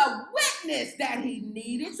be the witness that he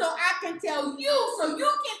needed, so I can tell you, so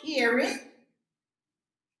you can hear it,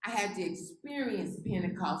 I had to experience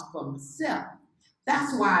Pentecost for myself.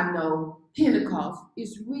 That's why I know Pentecost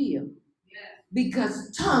is real.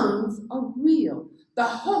 Because tongues are real. The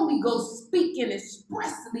Holy Ghost speaking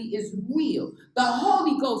expressly is real. The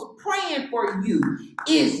Holy Ghost praying for you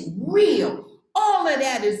is real. All of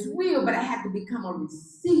that is real, but I had to become a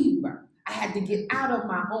receiver. I had to get out of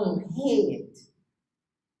my own head.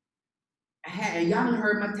 And y'all done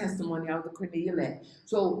heard my testimony. I was a Cornelia lad.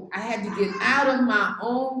 So I had to get out of my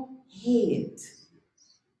own head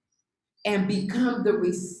and become the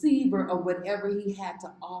receiver of whatever he had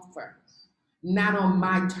to offer. Not on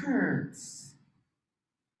my terms.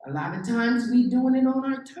 A lot of times we doing it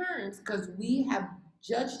on our terms because we have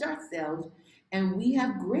judged ourselves and we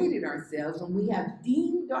have graded ourselves and we have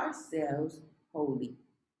deemed ourselves holy.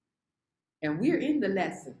 And we're in the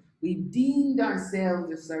lesson. We've deemed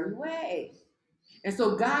ourselves a certain way. And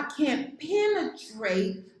so God can't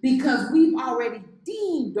penetrate because we've already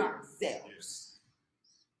deemed ourselves.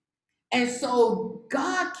 And so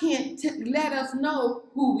God can't let us know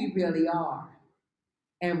who we really are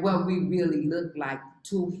and what we really look like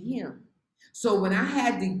to him. So when I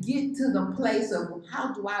had to get to the place of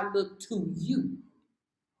how do I look to you?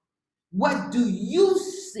 What do you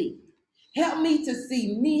see? Help me to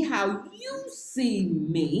see me how you see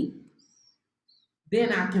me.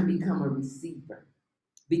 Then I can become a receiver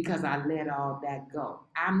because I let all that go.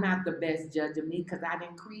 I'm not the best judge of me because I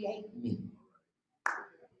didn't create me.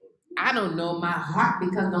 I don't know my heart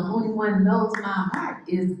because the only one knows my heart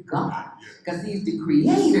is God because he's the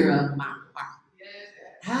creator of my heart.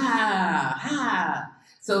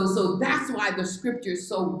 So that's why the scripture is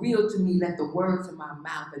so real to me. Let the words of my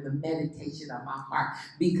mouth and the meditation of my heart,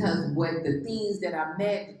 because what the things that I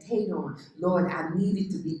meditate on, Lord, I need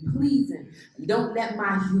it to be pleasing. Don't let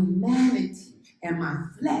my humanity and my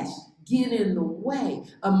flesh get in the way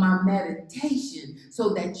of my meditation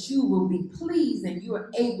so that you will be pleased and you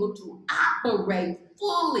are able to operate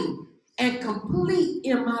fully and complete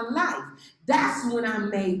in my life. That's when I'm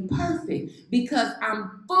made perfect, because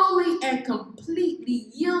I'm fully and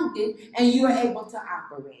completely yielded and you're able to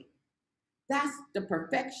operate. That's the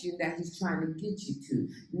perfection that he's trying to get you to.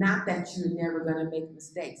 Not that you're never going to make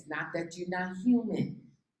mistakes, not that you're not human,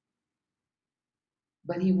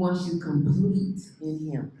 but he wants you complete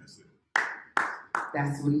in him.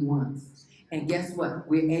 That's what he wants. And guess what?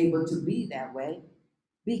 We're able to be that way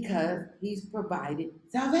because he's provided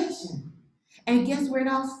salvation. And guess where it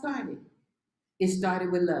all started? It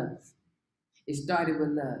started with love. It started with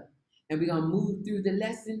love. And we're going to move through the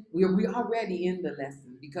lesson. We're already in the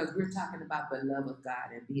lesson because we're talking about the love of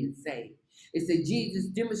God and being saved. It said Jesus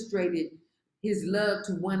demonstrated his love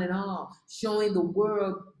to one and all, showing the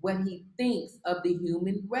world what he thinks of the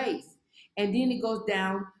human race. And then it goes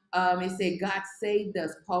down, it said God saved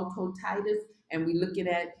us, Paul told Titus, and we're looking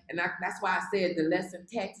at, that's why I said the lesson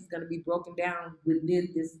text is going to be broken down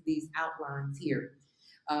within these outlines here.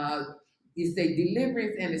 You say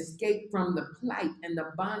deliverance and escape from the plight and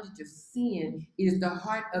the bondage of sin is the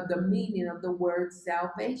heart of the meaning of the word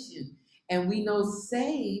salvation. And we know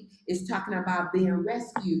save is talking about being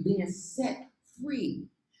rescued, being set free.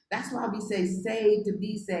 That's why we say save to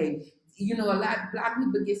be saved. You know, a lot of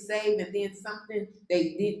people get saved and then something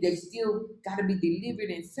they still got to be delivered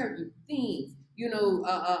in certain things. You know,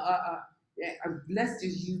 let's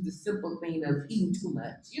just use the simple thing of eating too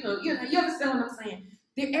much. You understand what I'm saying?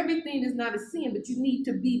 Everything is not a sin, but you need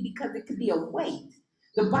to be, because it could be a weight.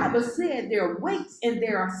 The Bible said there are weights and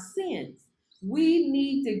there are sins. We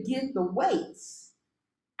need to get the weights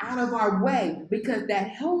out of our way because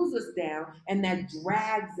that holds us down and that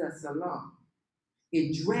drags us along.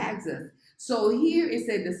 It drags us. So here it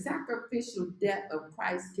said the sacrificial death of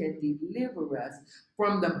Christ can deliver us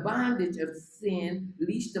from the bondage of sin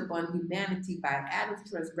leashed upon humanity by Adam's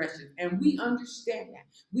transgression. And we understand that.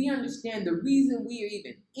 We understand the reason we are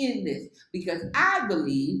even in this. Because I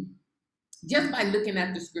believe, just by looking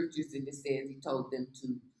at the scriptures, and it says he told them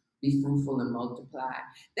to be fruitful and multiply,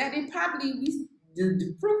 that it probably,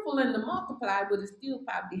 the fruitful and the multiply would have still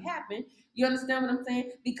probably happened. You understand what I'm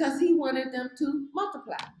saying? Because he wanted them to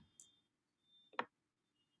multiply.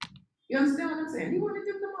 You understand what I'm saying? He wanted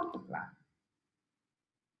them to multiply.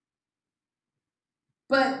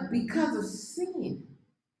 But because of sin,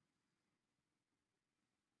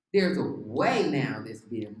 there's a way now that's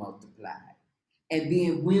being multiplied. And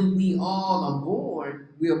then when we all are born,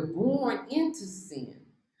 we're born into sin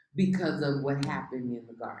because of what happened in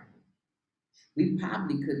the garden. We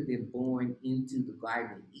probably could have been born into the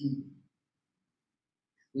Garden of Eden.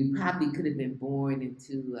 We probably could have been born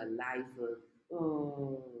into a life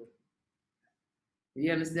of, you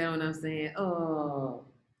understand what I'm saying?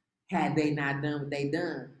 Had they not done what they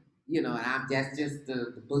done, and that's just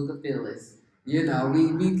the book of Phyllis. We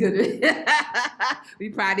could have, we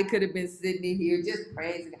probably could have been sitting in here just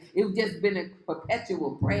praising God. It would just been a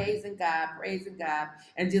perpetual praising God,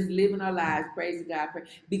 and just living our lives praising God,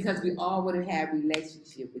 because we all would have had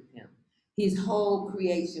relationship with him. His whole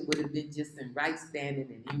creation would have been just in right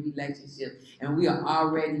standing and in relationship, and we are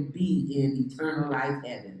already be in eternal life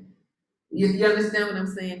heaven. You understand what I'm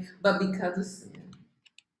saying? But because of sin,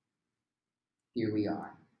 here we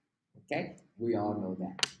are. Okay? We all know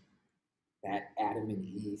that. That Adam and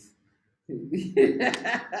Eve. God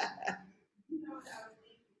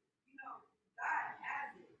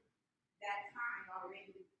has it that time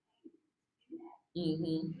already.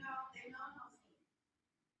 Mm-hmm. They know no sin.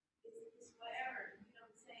 It's forever.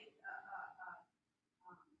 Say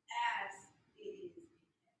as it is in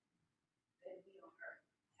heaven, let it be on earth,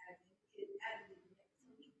 as it is in heaven. So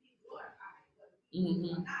he be glorified, whether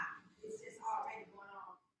we or not. It's just already going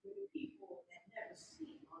on with the people that never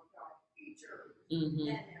seen, or our future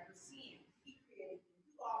that never seen. He created them.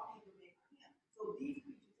 Do all things make him. So these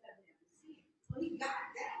creatures have never seen. So he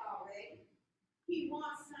got that already. He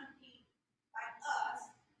wants something like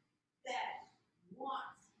us that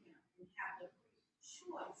wants him and have the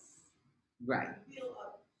choice. Right. You feel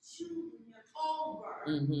of choosing your over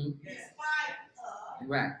in spite of.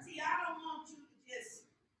 Right. See, I don't want you to just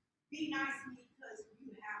be nice to me because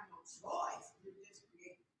you have no choice to just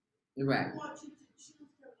create. Right. I want you to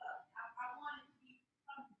choose to love. I want it to be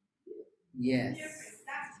from you. Yes. Different.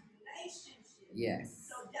 That's relationship. Yes.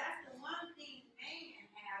 So that's the one thing man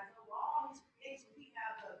has of all his creation. We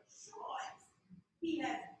have the choice. He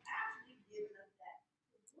has actually given us that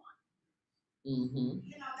one.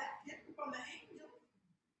 That's different from the angels.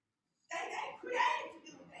 They created to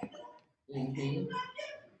do what they do. They can't do nothing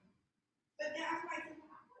different. But that's why I said,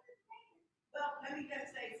 well, let me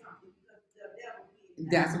just say something, because the devil is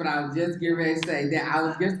That's what I was just getting ready to say. That I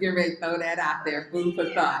was just getting ready to throw that out there. Food for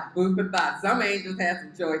thought. Food for thought. Some angels have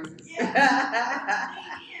some choices.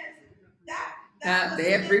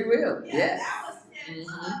 They have free will. Yes. That was set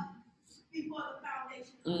up before the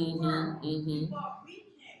foundation of the world. Before we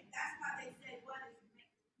came. That's why they said, what is man?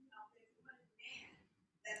 What is man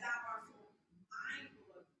that thou art so mindful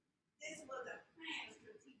of? This was a plan, a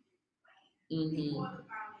strategic plan before the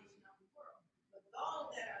foundation of the world. But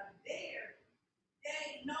those that are there,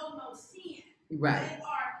 they know no sin. Right. They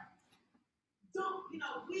are,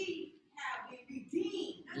 we have been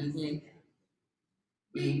redeemed. Let me say that.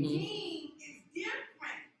 Redeemed is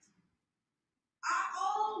different. I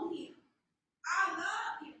owe him. I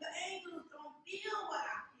love him. The angels don't feel what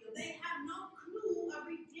I feel. They have no clue of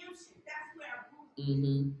redemption. That's where I'm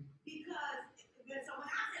moving. Because, so when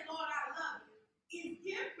I say, Lord, I love you, it's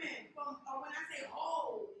different from, or when I say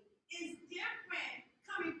holy, it's different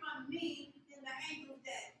coming from me than the angels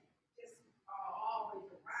that just are always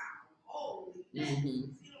around. Holy. See what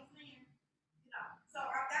I'm saying? So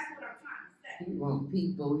that's what I'm trying to say. He wants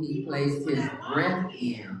people he placed his breath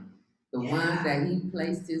in. The ones that he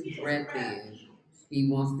placed his breath in. He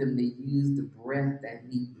wants them to use the breath that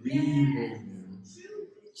he breathed in them.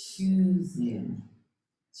 Choose him.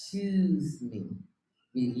 Choose me.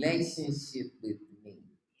 Relationship with me.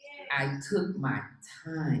 I took my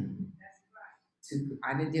time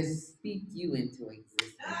I didn't just speak you into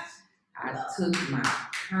existence. I took my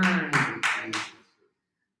time with you.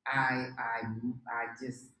 I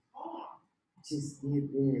just did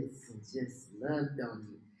this and just loved on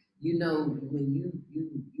you. You know, when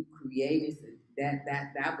you created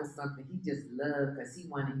that was something he just loved because he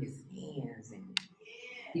wanted his hands in it.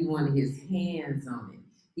 He wanted his hands on it.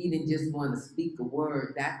 He didn't just want to speak a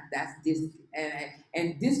word. That's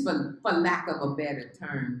and this for lack of a better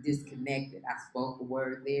term, disconnected. I spoke a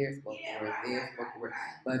word there, spoke a word there, spoke a word.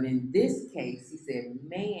 But in this case, he said,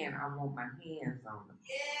 "Man, I want my hands on them.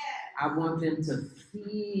 I want them to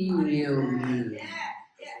feel me,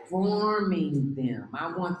 forming them. I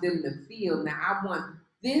want them to feel. Now I want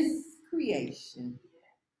this creation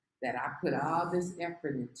that I put all this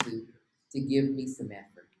effort into to give me some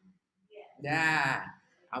effort.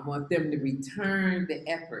 I want them to return the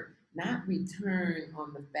effort, not return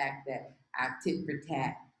on the fact that I tit for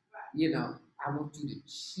tat. I want you to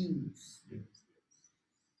choose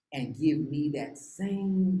and give me that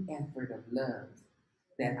same effort of love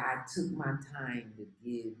that I took my time to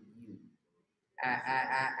give you.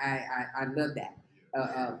 I love that.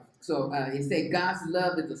 So it said God's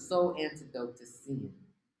love is the sole antidote to sin.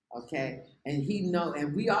 Okay, and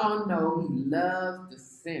and we all know He loves the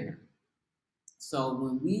sinner. So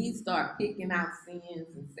when we start picking out sins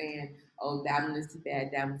and saying, "Oh, that one is too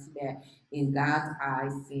bad, that one's too bad," in God's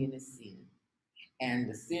eyes, sin is sin, and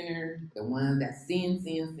the sinner, the one that sins,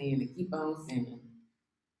 and keep on sinning,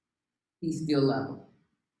 He still loves them,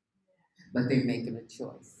 but they're making a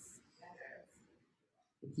choice.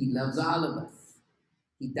 He loves all of us.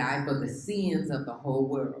 He died for the sins of the whole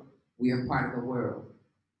world. We are part of the world.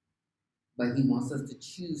 But He wants us to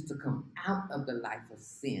choose to come out of the life of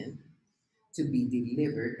sin, to be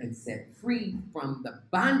delivered and set free from the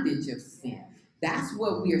bondage of sin. That's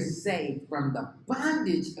what we're saved from, the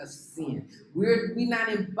bondage of sin. We're not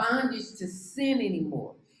in bondage to sin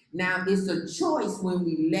anymore. Now, it's a choice when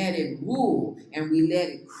we let it rule and we let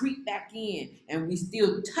it creep back in and we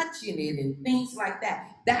still touching it and things like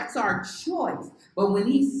that. That's our choice. But when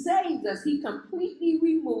He saves us, He completely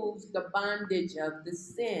removes the bondage of the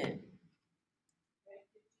sin.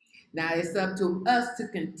 Now it's up to us to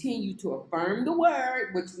continue to affirm the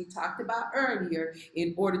word, which we talked about earlier,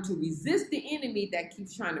 in order to resist the enemy that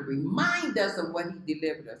keeps trying to remind us of what He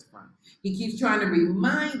delivered us from. He keeps trying to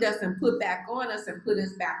remind us and put back on us and put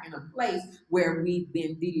us back in a place where we've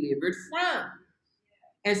been delivered from.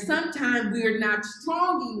 And sometimes we're not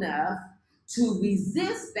strong enough to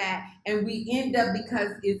resist that, and we end up,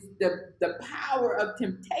 because it's the power of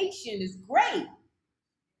temptation is great.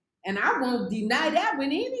 And I won't deny that with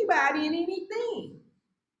anybody and anything.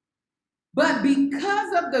 But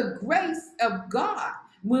because of the grace of God,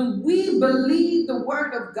 when we believe the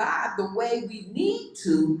word of God the way we need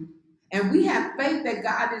to, and we have faith that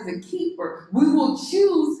God is a keeper, we will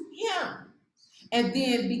choose Him. And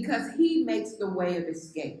then because He makes the way of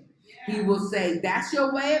escape, He will say, "That's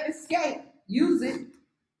your way of escape. Use it."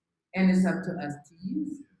 And it's up to us to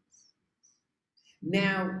use it.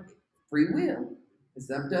 Now, free will. It's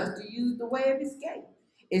up to us to use the way of escape.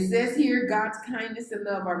 It says here, God's kindness and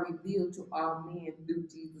love are revealed to all men through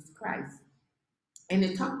Jesus Christ. And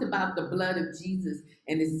it talked about the blood of Jesus,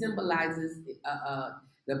 and it symbolizes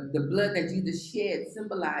The blood that Jesus shed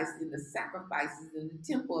symbolized in the sacrifices in the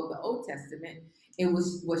temple of the Old Testament. It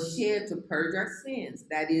was shed to purge our sins,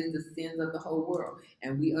 that is, the sins of the whole world.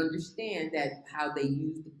 And we understand that how they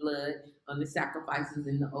used the blood on the sacrifices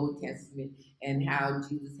in the Old Testament, and how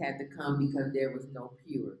Jesus had to come because there was no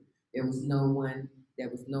pure. There was no one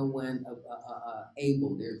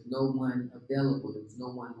able. There's no one available. There was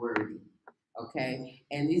no one worthy. Okay,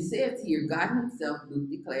 and it says here, God Himself, Luke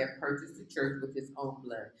declared, purchased the church with His own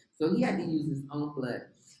blood. So He had to use His own blood,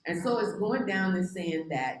 and so it's going down and saying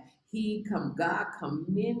that God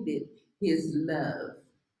commended His love.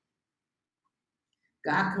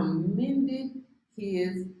 God commended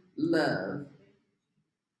His love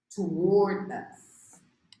toward us.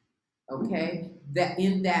 Okay,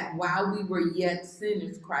 that while we were yet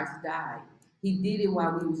sinners, Christ died. He did it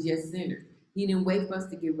while we was yet sinners. He didn't wait for us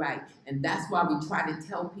to get right, and that's why we try to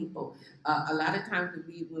tell people. A lot of times when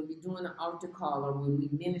we're doing an altar call, or when we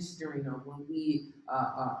ministering, or when we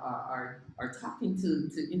are talking to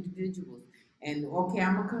individuals, and okay,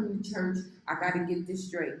 I'm gonna come to church. I got to get this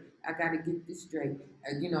straight. I got to get this straight.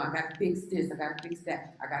 I got to fix this. I got to fix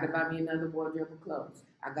that. I got to buy me another wardrobe of clothes.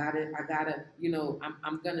 I gotta.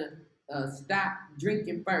 I'm gonna stop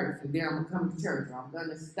drinking first, and then I'm gonna come to church. Or I'm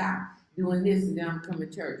gonna stop doing this, and then I'm coming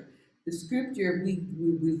to church. The scripture,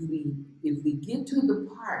 if we get to the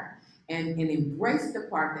part and embrace the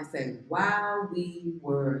part that say, while we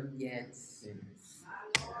were yet sinners.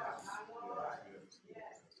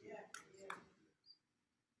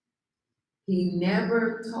 He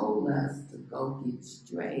never told us to go get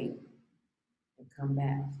straight and come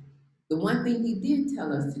back. The one thing He did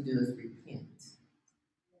tell us to do is repent.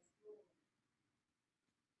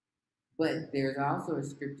 But there's also a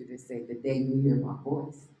scripture that says, the day you hear my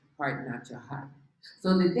voice, harden not your heart.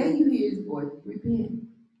 So the day you hear His voice, repent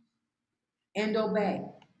and obey.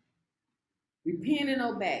 Repent and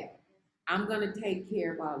obey. I'm going to take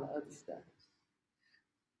care of all the other stuff.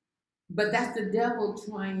 But that's the devil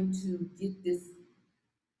trying to get this.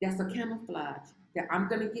 That's a camouflage. That I'm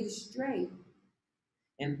going to get it straight.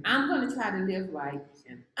 And I'm going to try to live right.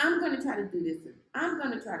 And I'm going to try to do this. And I'm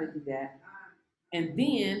going to try to do that. And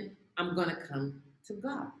then I'm going to come to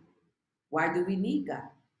God. Why do we need God?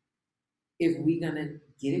 If we're going to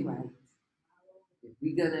get it right, if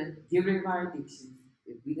we're going to get rid of our addictions,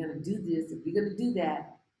 if we're going to do this, if we're going to do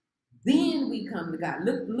that, then we come to God.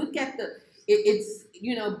 Look at it's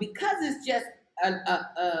because it's just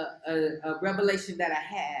a revelation that I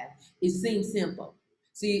have, it seems simple.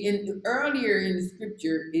 See, earlier in the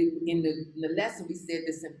scripture, in the lesson, we said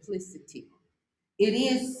the simplicity. It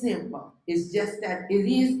is simple. It's just that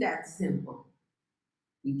it is that simple.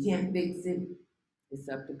 We can't fix it. It's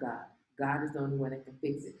up to God. God is the only one that can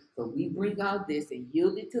fix it. So we bring all this and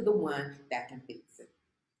yield it to the one that can fix it.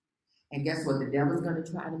 And guess what? The devil's going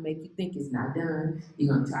to try to make you think it's not done. He's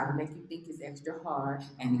going to try to make you think it's extra hard.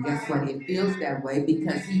 And guess what? It feels that way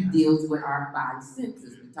because he deals with our five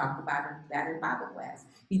senses. We talked about that in Bible class.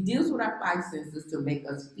 He deals with our five senses to make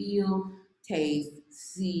us feel, taste,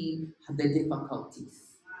 see the difficulties.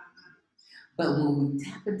 But when we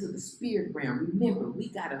tap into the spirit realm, remember, we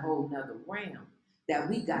got a whole nother realm that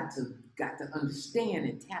we got to understand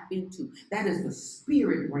and tap into. That is the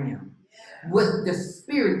spirit realm. With the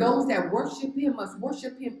spirit, those that worship Him must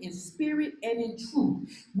worship Him in spirit and in truth.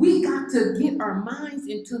 We got to get our minds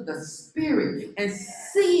into the spirit and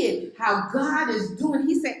see it, how God is doing.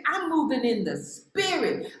 He said, I'm moving in the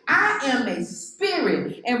spirit. I am a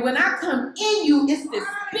spirit. And when I come in you, it's the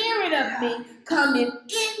spirit of me coming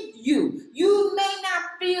in you. You may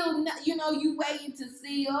not feel, you waiting to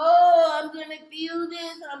see, I'm going to feel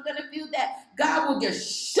this, I'm going to feel that. God will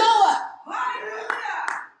just show up.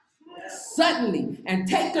 Suddenly, and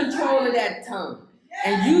take control of that tongue.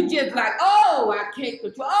 And you just like, I can't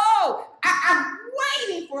control. I'm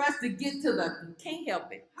waiting for us to get to the, can't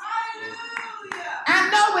help it. I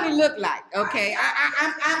know what it looked like, okay?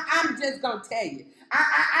 I'm just going to tell you.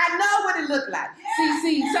 I know what it looked like.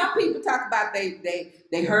 See, some people talk about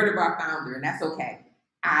they heard of our founder, and that's okay.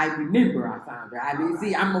 I remember our founder.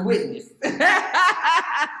 I'm a witness.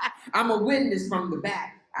 I'm a witness from the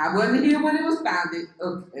back. I wasn't here when it was founded,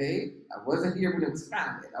 okay? I wasn't here when it was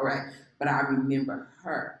founded, all right? But I remember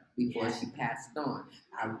her before she passed on.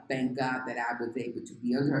 I thank God that I was able to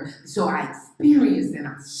be under her. So I experienced and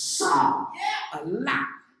I saw a lot.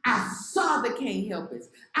 I saw the can't help it.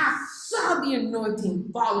 I saw the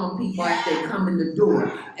anointing fall on people as they come in the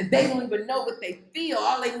door. And they don't even know what they feel.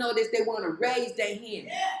 All they know is they want to raise their hand.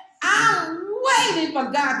 I'm waiting for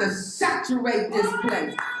God to saturate this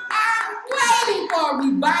place. I'm waiting waiting for a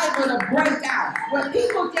revival to break out where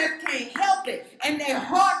people just can't help it and their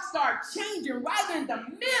hearts start changing right in the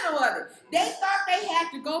middle of it. They thought they had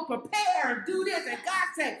to go prepare and do this, and God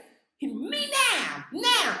said, me now,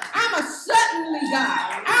 I'm a suddenly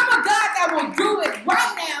God. I'm a God that will do it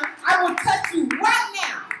right now. I will touch you right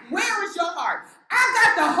now. Where is your heart? I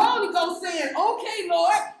got the Holy Ghost saying, okay,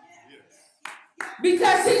 Lord.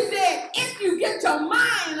 Because he said, if you get your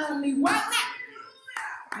mind on me right now,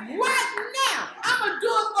 I'm going to do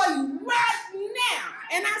it for you right now.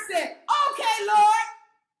 And I said, okay, Lord.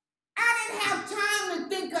 I didn't have time to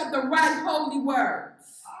think of the right holy words.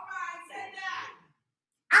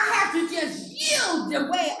 I had to just yield the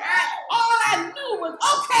way all I knew was,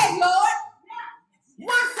 okay, Lord.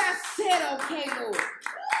 Once I said, okay, Lord.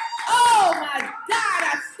 Oh, my God,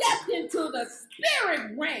 I stepped into the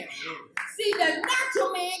spirit realm. See, the natural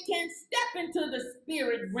man can't step into the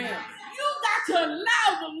spirit realm. You got to allow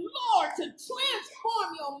the Lord to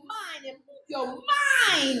transform your mind and move your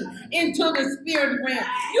mind into the spirit realm.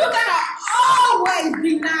 You're going to always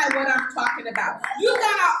deny what I'm talking about. You're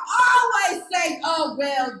going to always say, oh,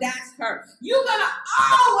 well, that's her. You're going to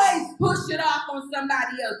always push it off on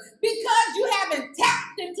somebody else because you haven't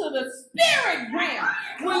tapped into the spirit realm.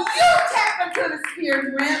 When you tap into the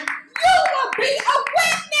spirit realm, you will be a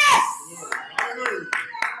witness.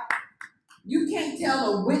 You can't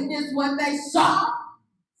tell a witness what they saw.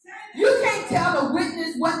 You can't tell a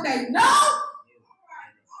witness what they know.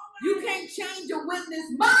 You can't change a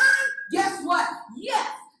witness' mind. Guess what? Yes,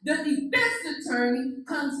 the defense attorney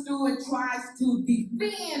comes through and tries to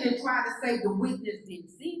defend and try to say the witness didn't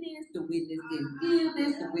see this, the witness didn't feel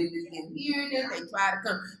this, the witness didn't hear this. They try to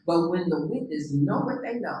come. But when the witness know what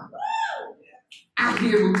they know, I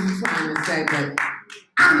hear what you're trying to say, but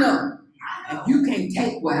I know. And you can't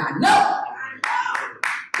take what I know.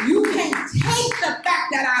 You can't take the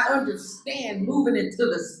fact that I understand moving into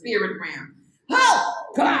the spirit realm. Oh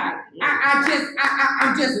God, I'm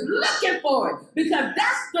just looking for it because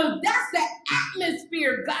that's the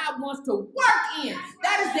atmosphere God wants to work in.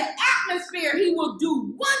 That is the atmosphere He will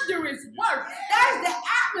do wondrous work. That is the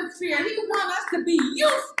atmosphere He wants us to be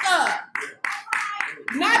used to.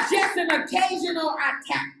 Not just an occasional, I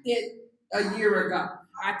tapped it a year ago.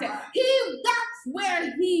 That's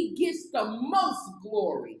where He gets the most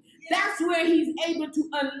glory. That's where He's able to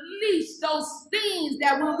unleash those things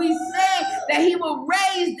that when we say that He will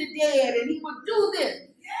raise the dead and He will do this,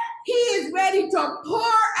 He is ready to pour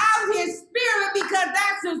out His Spirit because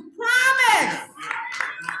that's His promise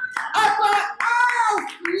upon all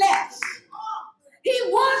flesh. He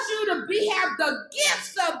wants you to have the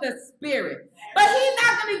gifts of the Spirit. But He's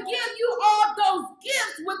not going to give you all those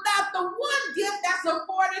gifts without the one gift that's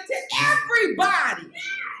afforded to everybody.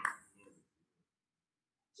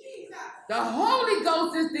 The Holy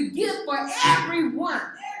Ghost is the gift for everyone.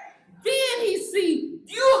 Then He sees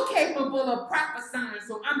you're capable of prophesying,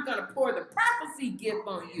 so I'm going to pour the prophecy gift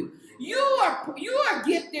on you. You are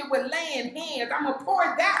gifted with laying hands. I'm going to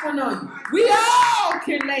pour that one on you. We all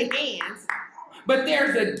can lay hands. But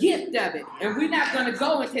there's a gift of it, and we're not going to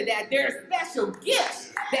go into that. There are special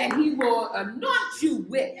gifts that He will anoint you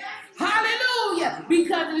with. Hallelujah.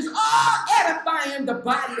 Because it's all edifying the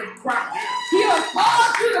body of Christ. He'll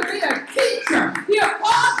cause you to be a teacher. He'll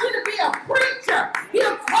cause you to be a preacher.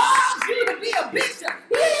 He'll cause you to be a bishop.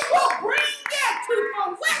 He will bring that to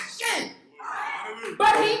fruition.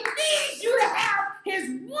 But He needs you to have His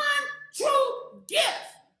one true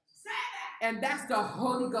gift. And that's the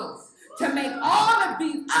Holy Ghost. To make all of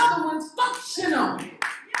these other ones functional.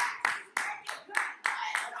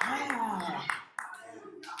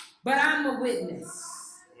 But I'm a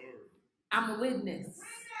witness. I'm a witness.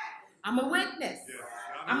 I'm a witness.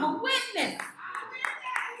 I'm a witness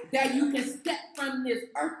that you can step from this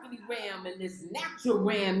earthly realm and this natural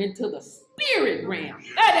realm into the spirit realm.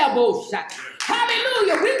 Hallelujah.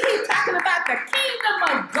 We keep talking about the kingdom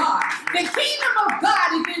of God. The kingdom of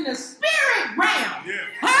God is in the spirit realm.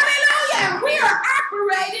 Hallelujah. And we are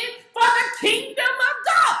operating for the kingdom of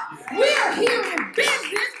God. We are here in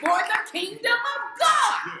business for the kingdom of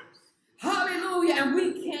God. Hallelujah. And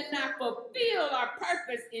we cannot fulfill our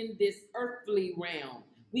purpose in this earthly realm.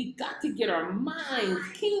 We got to get our minds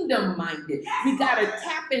kingdom-minded. We got to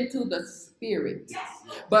tap into the Spirit.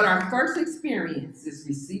 But our first experience is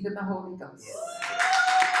receiving the Holy Ghost.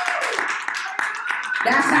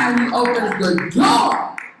 That's how He opens the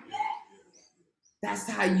door. That's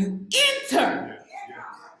how you enter.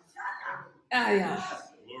 And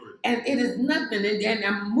it is nothing.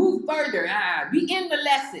 And move further. We in the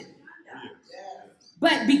lesson.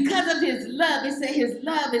 But because of His love, it said His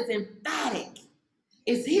love is emphatic.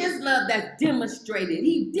 It's his love that's demonstrated.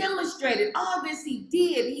 He demonstrated all this he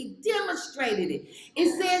did. He demonstrated it.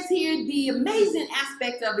 It says here the amazing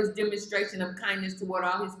aspect of his demonstration of kindness toward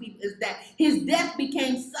all his people is that his death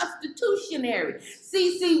became substitutionary.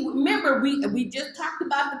 See, remember we just talked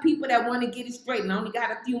about the people that want to get it straight, and I only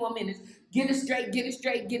got a few more minutes. Get it straight, get it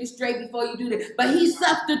straight, get it straight before you do this. But he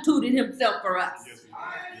substituted himself for us.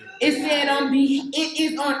 It said it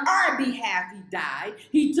is on our behalf he died.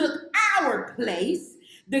 He took our place.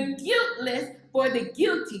 The guiltless for the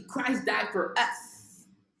guilty, Christ died for us.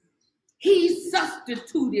 He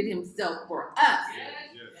substituted himself for us.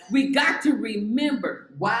 We got to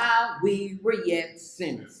remember while we were yet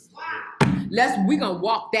sinners. We're going to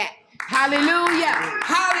walk that. Hallelujah.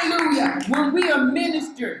 Hallelujah. When we are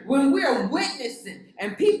ministering, when we are witnessing,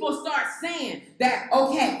 and people start saying that,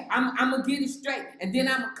 okay, I'm going to get it straight, and then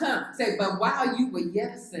I'm going to come. Say, but while you were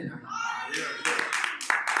yet a sinner,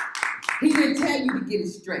 he didn't tell you to get it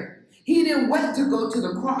straight. He didn't wait to go to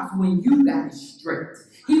the cross when you got it straight.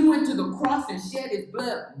 He went to the cross and shed his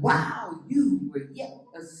blood while you were yet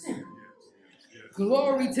a sinner.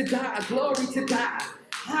 Glory to God. Glory to God.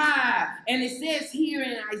 And it says here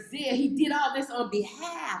in Isaiah, he did all this on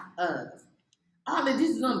behalf of. All of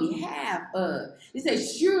this is on behalf of. It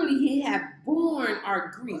says, surely he hath borne our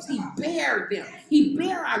griefs. He bare them. He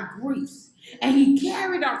bare our griefs. And he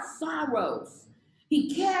carried our sorrows.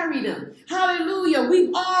 He carried them. Hallelujah.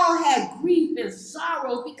 We've all had grief and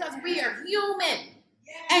sorrow because we are human.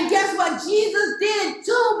 And guess what? Jesus did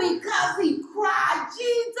too because he cried.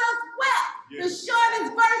 Jesus wept. The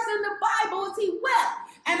shortest verse in the Bible is he wept.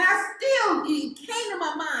 And it came to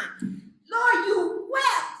my mind. Lord, you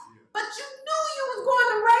wept. But you knew you was going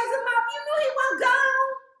to raise him up. You knew he wasn't gone.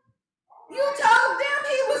 You told them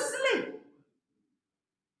he was asleep.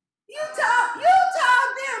 You told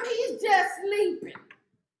them he's just sleeping.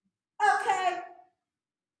 Okay?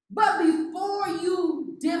 But before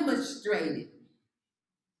you demonstrated,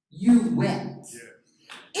 you wept.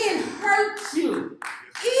 It hurt you.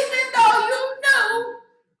 Even though you knew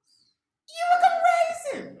you were going to raise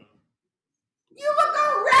him. You were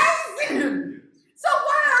going to raise him. So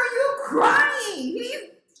why are you crying?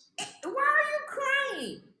 Why are you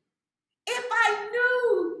crying? If I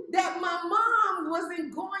knew that my mom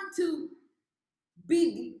wasn't going to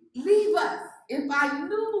leave us, if I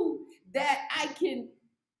knew that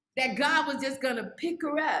that God was just going to pick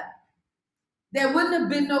her up, there wouldn't have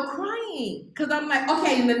been no crying. Because I'm like,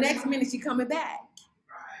 okay, in the next minute she's coming back.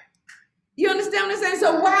 You understand what I'm saying?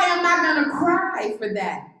 So why am I going to cry for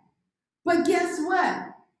that? But guess what?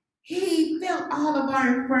 He felt all of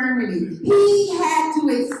our infirmities. He had to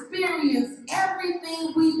experience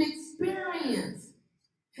everything we've experienced.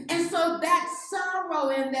 And so that sorrow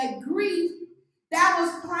and that grief, that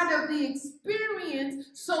was part of the experience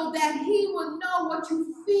so that he would know what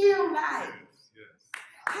you feel like.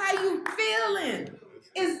 How you feeling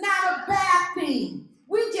is not a bad thing.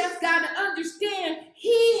 We just got to understand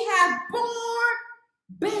he had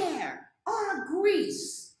bare our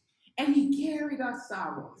griefs and he carried our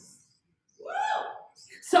sorrows.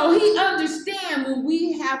 So he understands when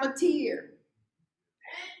we have a tear.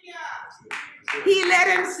 He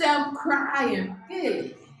let himself cry and feel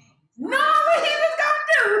it. No, he was going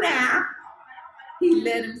to do now. He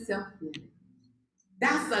let himself feel it.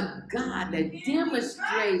 That's a God that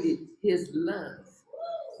demonstrated his love.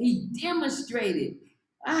 He demonstrated.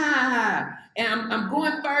 And I'm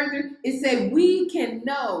going further. It said we can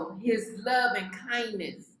know his love and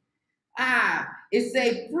kindness. It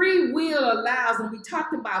say free will allows, and we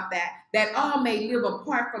talked about that all may live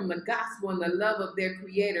apart from the gospel and the love of their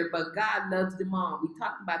creator, but God loves them all. We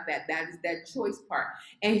talked about that. That is that choice part.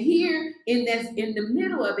 And here in the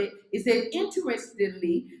middle of it, it said,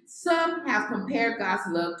 interestingly, some have compared God's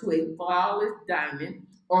love to a flawless diamond,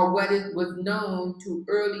 or what was known to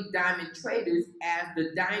early diamond traders as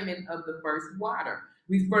the diamond of the first water,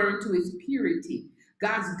 referring to its purity.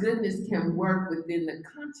 God's goodness can work within the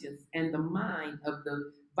conscience and the mind of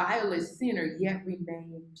the vilest sinner, yet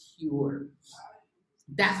remain pure.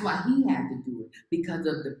 That's why he had to do it, because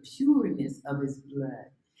of the pureness of his blood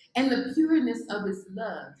and the pureness of his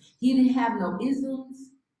love. He didn't have no isms.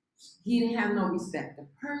 He didn't have no respect of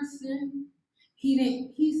person.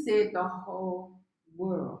 He said the whole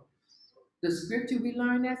world. The scripture we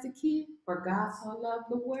learned as a kid, for God so loved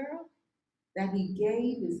the world that he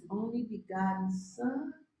gave his only begotten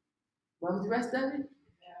son. What was the rest of it?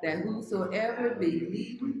 That whosoever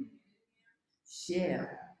believeth shall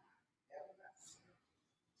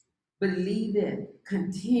believe it.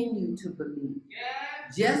 Continue to believe.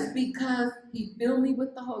 Just because he filled me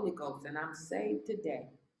with the Holy Ghost and I'm saved today,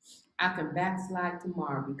 I can backslide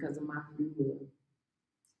tomorrow because of my free will.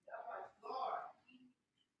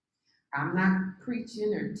 I'm not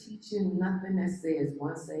preaching or teaching nothing that says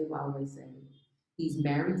once saved, always saved. He's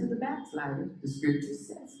married to the backslider. The scripture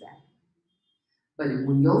says that. But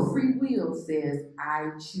when your free will says,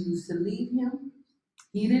 I choose to leave him,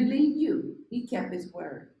 he didn't leave you. He kept his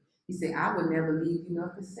word. He said, I will never leave you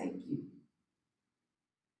nor forsake you.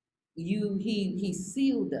 He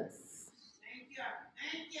sealed us. Thank you.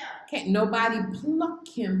 Thank you. Can't nobody pluck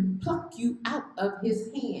you out of his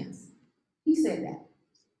hands. He said that.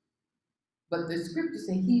 But the scripture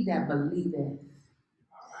said, he that believeth.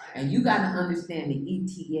 And you got to understand the ETH.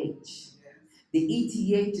 The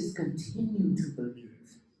ETH is continue to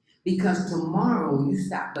believe. Because tomorrow you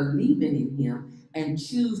stop believing in him and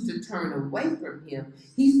choose to turn away from him.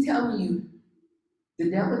 He's telling you, the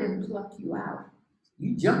devil didn't pluck you out.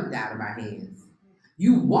 You jumped out of my hands.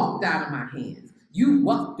 You walked out of my hands. You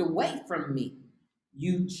walked away from me.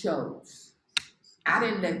 You chose. I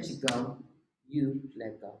didn't let you go. You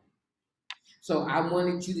let go. So I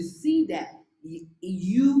wanted you to see that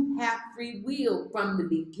you have free will from the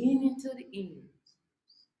beginning to the end.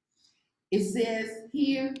 It says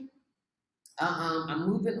here, I'm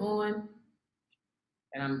moving on,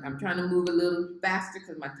 and I'm trying to move a little faster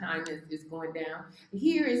because my time is going down.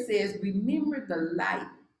 Here it says, remember the light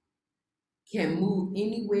can move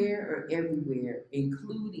anywhere or everywhere,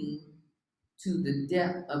 including to the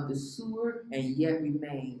depth of the sewer, and yet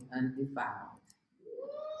remain undefiled.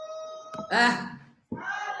 Hallelujah.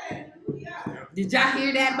 Did y'all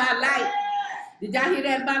hear that about light? Did y'all hear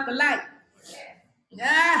that about the light?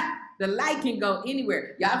 The light can go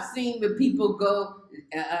anywhere. Y'all seen when people go,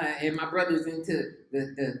 and my brother's into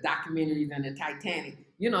the documentaries and the Titanic.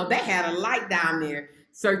 You know, they had a light down there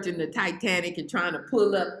searching the Titanic and trying to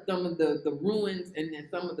pull up some of the ruins and then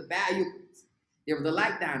some of the valuables. There was a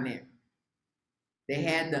light down there. They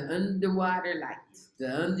had the underwater lights, the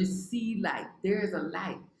undersea light. There's a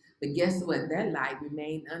light. But guess what? That light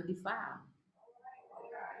remained undefiled.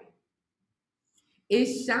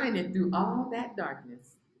 It's shining through all that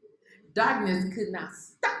darkness. Darkness could not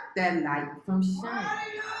stop that light from shining.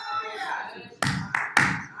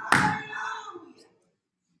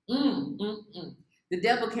 The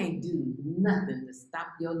devil can't do nothing to stop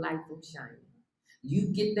your light from shining.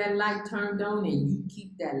 You get that light turned on and you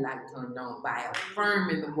keep that light turned on by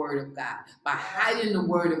affirming the word of God, by hiding the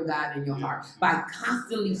word of God in your heart, by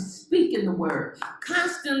constantly speaking the word.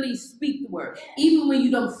 Constantly speak the word. Even when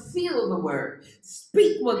you don't feel the word,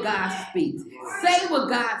 speak what God speaks. Say what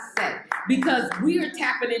God said. Because we are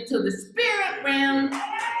tapping into the spirit realm.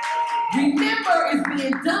 Remember, it's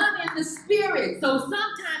being done in the spirit. So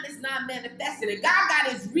sometimes it's not manifested. And God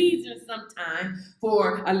got his reason sometimes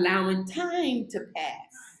for allowing time to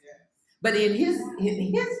pass. But in his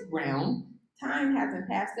realm, time hasn't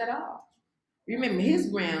passed at all. Remember, his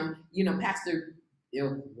realm, you know, Pastor,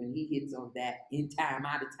 when he hits on that in time,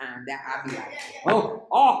 out of time, that I'll be like,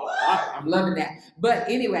 oh, I'm loving that. But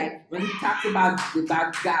anyway, when he talks about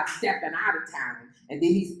God stepping out of time, and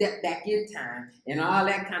then he stepped back in time, and all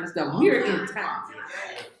that kind of stuff, we're in time.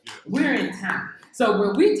 We're in time. So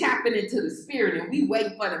when we tapping into the spirit and we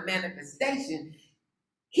waiting for the manifestation,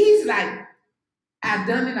 he's like, I've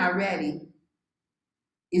done it already.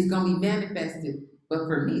 It's going to be manifested. But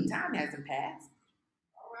for me, time hasn't passed.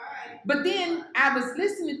 But then I was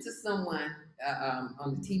listening to someone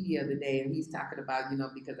on the TV the other day, and he's talking about, you know,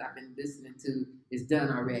 because I've been listening to It's Done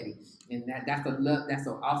Already. And that's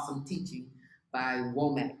an awesome teaching by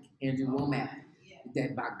Andrew Womack,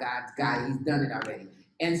 that by God's God, he's done it already.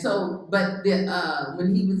 And so, but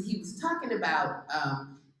when he was talking about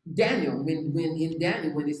Daniel, when in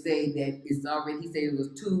Daniel, when it said that it's already, he said it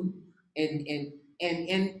was two,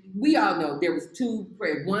 and we all know there was two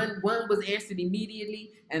prayers. One was answered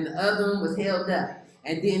immediately, and the other one was held up.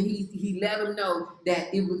 And then he let them know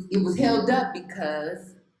that it was held up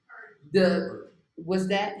because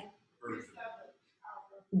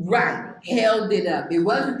right, held it up. It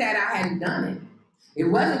wasn't that I hadn't done it. It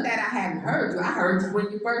wasn't that I hadn't heard you. I heard you when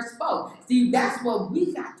you first spoke. See, that's what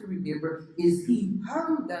we got to remember, is he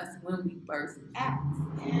heard us when we first asked.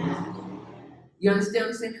 You understand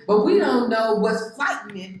what I'm saying? But we don't know what's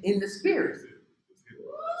fighting it in the spirit.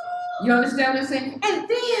 You understand what I'm saying? And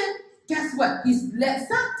then, guess what?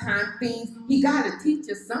 Sometimes things, he got to teach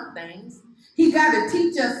us some things. He got to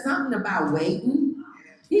teach us something about waiting.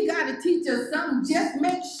 He got to teach us something. Just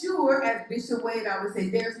make sure, as Bishop Wade always say,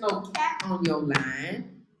 there's no cat on your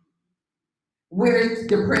line where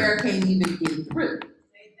the prayer can't even get through.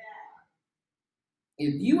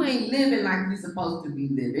 If you ain't living like you're supposed to be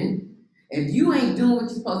living, if you ain't doing what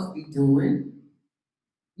you're supposed to be doing,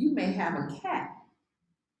 you may have a cat.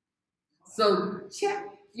 So check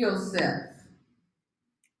yourself.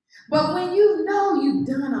 But when you know you've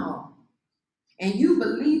done all and you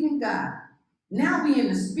believe in God, now we in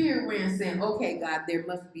the spirit realm saying, okay, God, there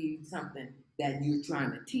must be something that you're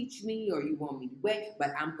trying to teach me or you want me to wait,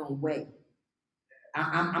 but I'm going to wait.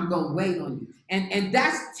 I'm going to wait on you. And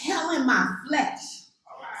that's telling my flesh.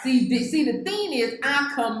 See, the thing is,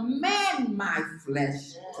 I command my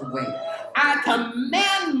flesh to wait. I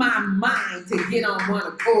command my mind to get on one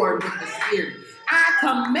accord with the spirit. I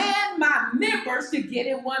command my members to get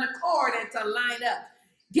in one accord and to line up.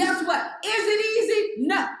 Guess what? Is it easy?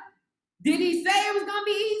 No. Did he say it was going to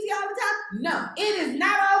be easy all the time? No. It is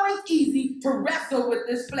not always easy to wrestle with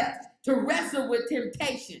this flesh, to wrestle with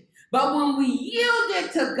temptation. But when we yield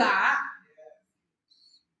it to God,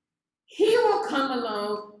 he will come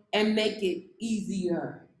along and make it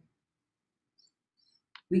easier.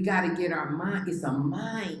 We got to get our mind. It's a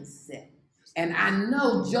mindset. And I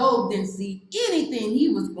know Job didn't see anything he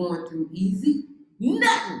was going through easy.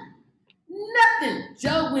 Nothing. Nothing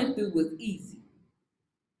Job went through was easy.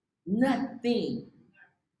 Nothing.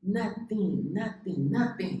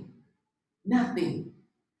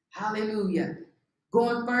 Hallelujah.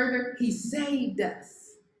 Going further, he saved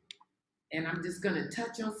us. And I'm just going to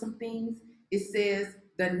touch on some things. It says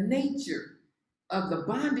the nature of the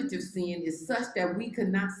bondage of sin is such that we could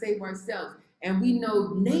not save ourselves. And we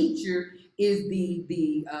know nature is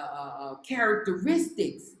the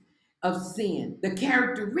characteristics of sin, the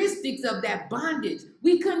characteristics of that bondage.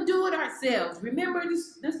 We couldn't do it ourselves. Remember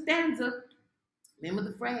the stanza, remember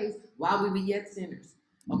the phrase, while we were yet sinners.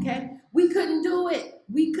 Okay? We couldn't do it.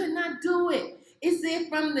 We could not do it. It said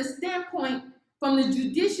from the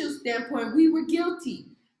judicial standpoint, we were guilty.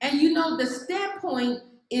 And you know, the standpoint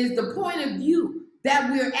is the point of view that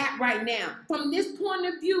we're at right now. From this point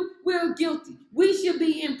of view, we're guilty. We should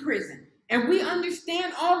be in prison. And we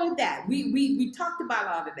understand all of that. We talked about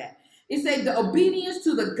all of that. It said the obedience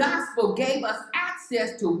to the gospel gave us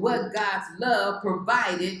access to what God's love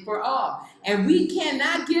provided for all. And we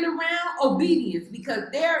cannot get around obedience because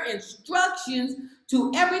there are instructions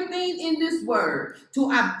to everything in this word,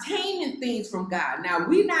 to obtaining things from God. Now,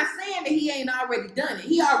 we're not saying that he ain't already done it.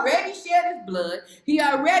 He already shed his blood. He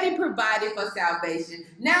already provided for salvation.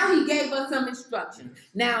 Now he gave us some instructions.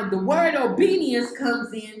 Now, the word obedience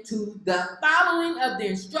comes into the following of the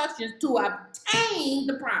instructions to obtain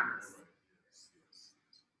the promise.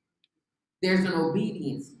 There's an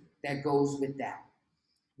obedience that goes with that.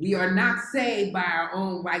 We are not saved by our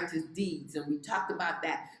own righteous deeds, and we talked about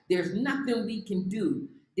that. There's nothing we can do.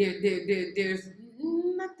 There's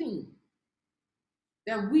nothing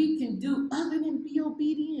that we can do other than be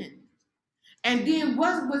obedient. And then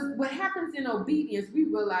what happens in obedience, we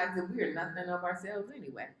realize that we are nothing of ourselves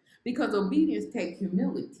anyway, because obedience takes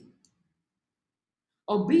humility.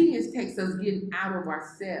 Obedience takes us getting out of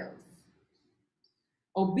ourselves.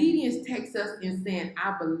 Obedience takes us in saying,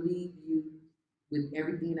 I believe you with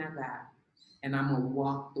everything I got, and I'm going to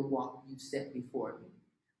walk the walk you set before me.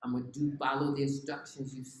 I'm going to follow the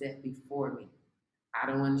instructions you set before me. I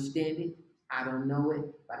don't understand it. I don't know it,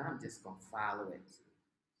 but I'm just going to follow it.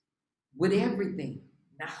 With everything,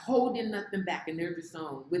 not holding nothing back. And there's a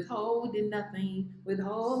song, withholding nothing.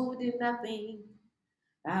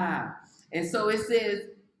 And so it says,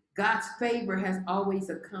 God's favor has always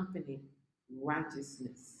accompanied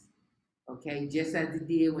righteousness. Okay, just as it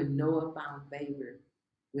did when Noah found favor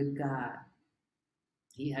with God.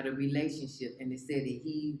 He had a relationship, and it said that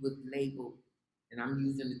he was labeled, and I'm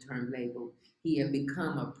using the term labeled, he had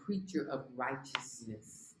become a preacher of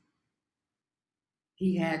righteousness.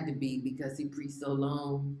 He had to be because he preached so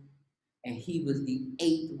long, and he was the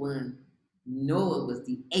 8th one. Noah was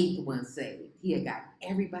the 8th one saved. He had got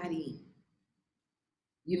everybody in.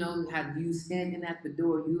 You know how you standing at the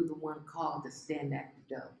door, you're the one called to stand at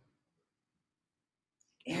the door.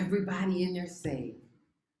 Everybody in there saved,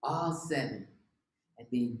 all 7, and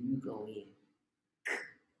then you go in,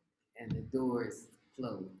 and the door is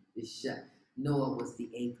closed, it's shut. Noah was the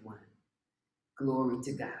 8th one. Glory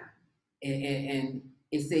to God. And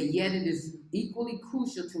it said, yet it is equally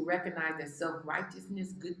crucial to recognize that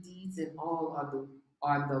self-righteousness, good deeds, and all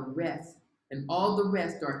are the rest. And all the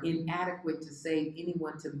rest are inadequate to save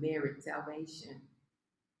anyone to merit salvation.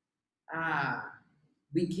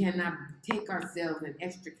 We cannot take ourselves and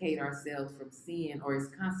extricate ourselves from sin or its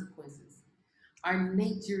consequences. Our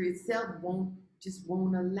nature itself won't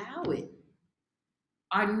allow it.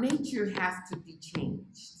 Our nature has to be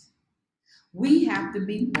changed. We have to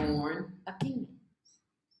be born again.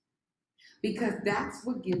 Because that's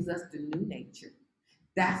what gives us the new nature.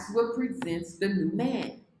 That's what presents the new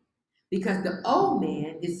man. Because the old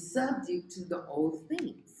man is subject to the old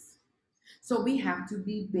things. So we have to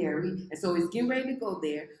be buried. And so it's getting ready to go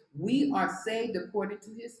there. We are saved according to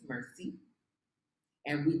his mercy.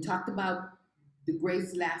 And we talked about the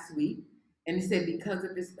grace last week. And it said, because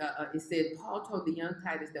of this, it said, Paul told the young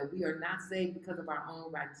Titus that we are not saved because of our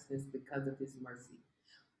own righteousness, because of his mercy.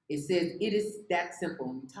 It says it is that simple.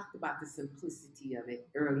 And we talked about the simplicity of it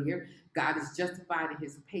earlier. God is justified in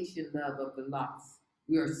his patient love of the lost.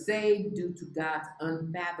 We are saved due to God's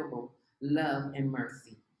unfathomable love and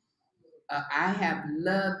mercy. I have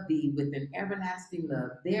loved thee with an everlasting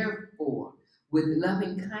love. Therefore, with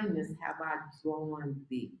loving kindness have I drawn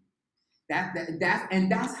thee.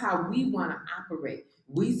 That's how we want to operate.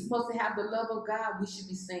 We supposed to have the love of God. We should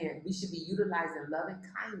be utilizing loving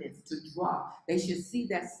kindness to draw. They should see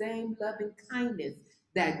that same loving kindness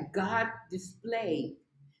that God displayed.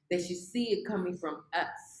 They should see it coming from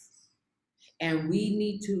us. And we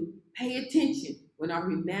need to pay attention when our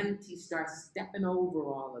humanity starts stepping over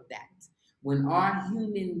all of that. When our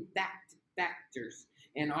human factors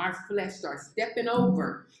and our flesh start stepping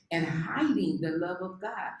over and hiding the love of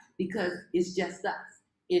God, because it's just us.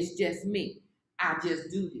 It's just me. I just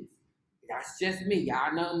do this. That's just me.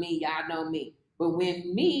 Y'all know me. Y'all know me. But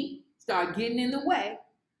when me start getting in the way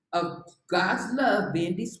of God's love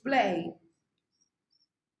being displayed,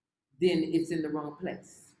 then it's in the wrong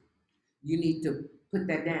place. You need to put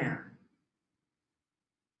that down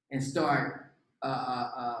and start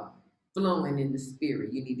flowing in the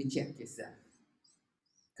spirit. You need to check yourself,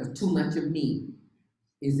 because too much of me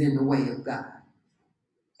is in the way of God,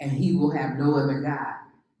 and he will have no other God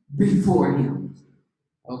before him.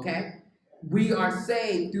 Okay? We are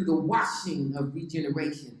saved through the washing of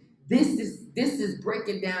regeneration. This is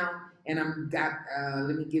breaking down, and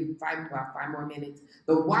let me give about 5 more minutes.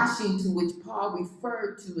 The washing to which Paul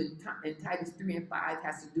referred to in Titus 3 and 5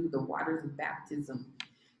 has to do with the waters of baptism.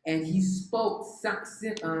 And he spoke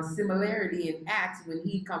similarity in Acts when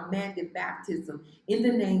he commanded baptism in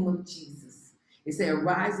the name of Jesus. It said,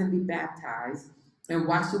 arise and be baptized and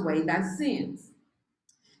wash away thy sins.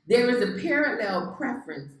 There is a parallel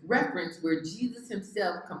reference where Jesus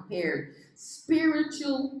himself compared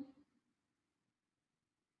spiritual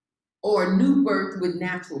or new birth with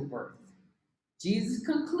natural birth. Jesus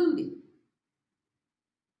concluded,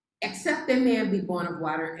 except a man be born of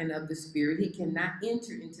water and of the Spirit, he cannot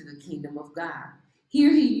enter into the kingdom of God.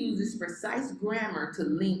 Here he uses precise grammar to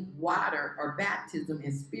link water or baptism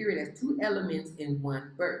and spirit as two elements in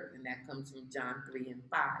one birth, and that comes from John 3 and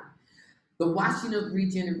 5. The washing of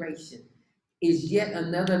regeneration is yet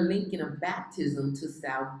another linking of baptism to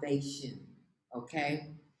salvation,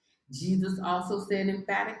 okay? Jesus also said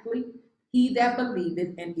emphatically, he that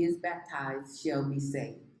believeth and is baptized shall be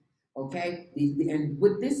saved. Okay, and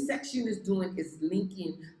what this section is doing is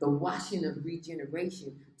linking the washing of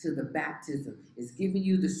regeneration to the baptism. It's giving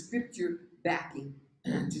you the scripture backing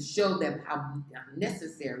to show them how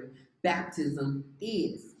necessary baptism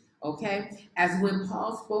is. Okay, as when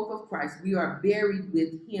Paul spoke of Christ, we are buried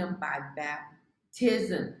with him by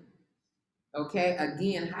baptism. Okay,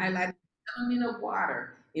 again, highlighting the element of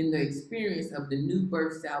water in the experience of the new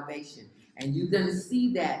birth salvation. And you're going to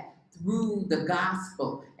see that through the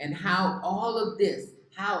gospel and how all of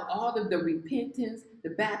the repentance,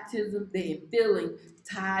 the baptism, the infilling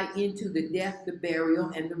tie into the death, the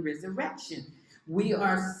burial, and the resurrection. We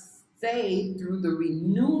are saved through the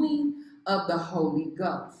renewing of the Holy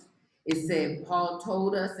Ghost. It said, Paul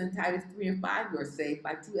told us in Titus 3 and 5, we're saved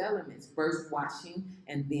by two elements, first washing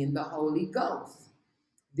and then the Holy Ghost.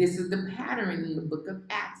 This is the pattern in the book of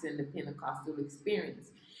Acts and the Pentecostal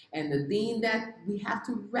experience. And the thing that we have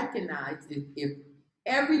to recognize is if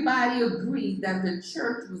everybody agreed that the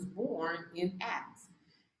church was born in Acts.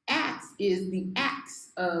 Acts is the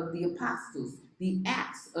acts of the apostles, the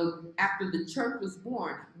acts of after the church was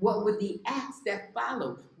born. What were the acts that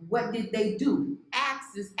followed? What did they do?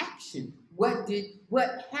 Acts is action. What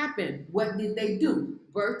happened? What did they do?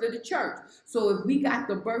 Birth of the church. So if we got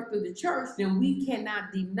the birth of the church, then we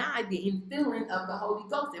cannot deny the infilling of the Holy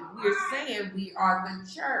Ghost. If we're saying we are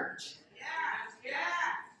the church. Yes.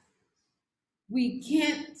 We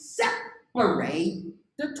can't separate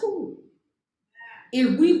the two.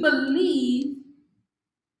 If we believe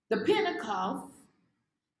the Pentecost,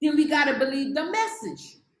 then we got to believe the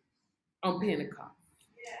message on Pentecost,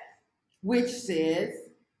 which says,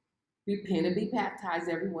 repent and be baptized,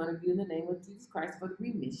 every one of you, in the name of Jesus Christ for the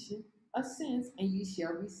remission of sins, and ye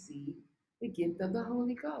shall receive the gift of the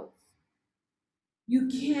Holy Ghost. You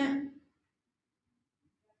can't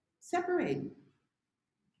separate it.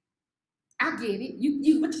 I get it,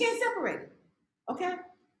 but you can't separate it, okay?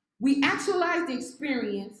 We actualize the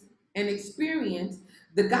experience and experience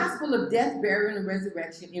the gospel of death, burial, and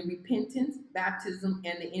resurrection in repentance, baptism,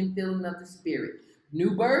 and the infilling of the Spirit.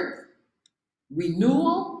 New birth,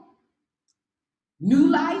 renewal, new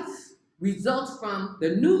life results from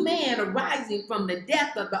the new man arising from the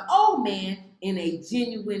death of the old man in a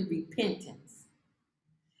genuine repentance.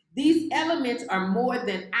 These elements are more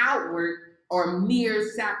than outward or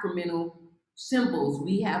mere sacramental symbols.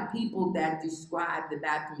 We have people that describe the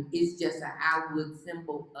baptism, it's just an outward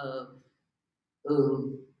symbol of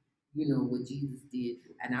what Jesus did.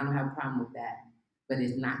 And I don't have a problem with that. But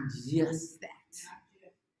it's not just that.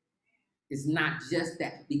 It's not just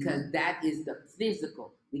that, because that is the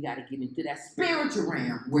physical. We got to get into that spiritual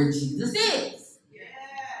realm where Jesus is.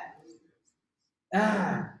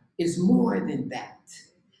 It's more than that.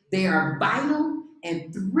 They are vital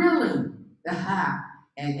and thrilling.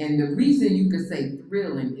 And the reason you can say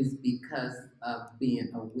thrilling is because of being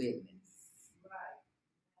a witness.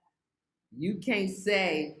 You can't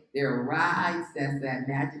say there are rides, that's that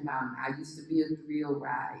Magic Mountain. I used to be a thrill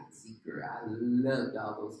ride seeker. I loved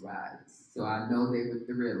all those rides. So I know they were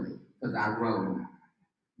thrilling because I rode them.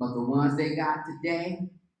 But the ones they got today,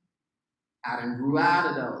 I done grew out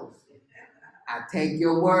of those. I take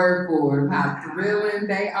your word for it, how thrilling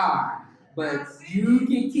they are. But you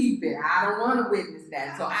can keep it. I don't want to witness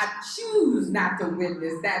that. So I choose not to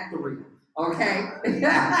witness that thrill. Okay?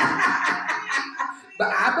 But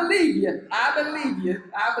I believe you. I believe you.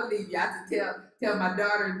 I have to tell my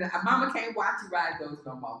daughter that Mama can't watch you ride those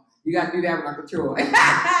no more. You got to do that with Uncle Troy.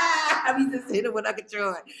 We just hit it with Uncle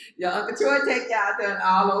Troy. Yeah, Uncle Troy take you out there and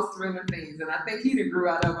all those thrilling things. And I think he done grew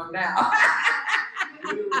out of them now.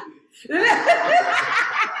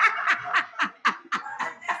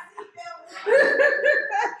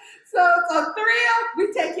 So thrill,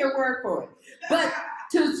 we take your word for it. But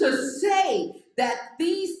to say that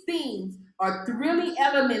these things are thrilling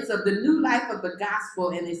elements of the new life of the gospel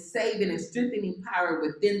and its saving and strengthening power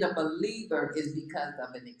within the believer is because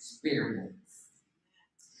of an experience.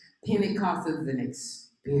 Pentecost is an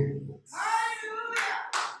experience.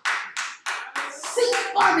 Seek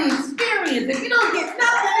for the experience. If you don't get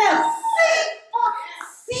nothing else,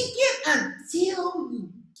 seek it until you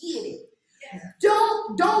get it.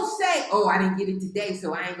 Don't say, oh, I didn't get it today,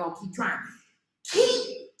 so I ain't gonna keep trying.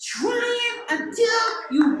 Keep trying until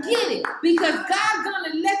you get it, because God's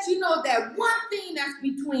gonna let you know that one thing that's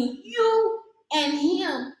between you and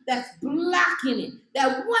him that's blocking it.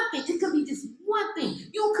 That one thing, it could be just one thing.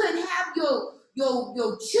 You could have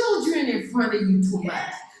your children in front of you too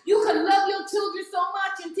much. You could love your children so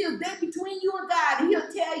much until they're between you and God, and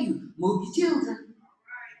he'll tell you, move your children.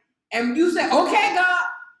 And you say, okay, God,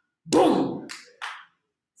 boom.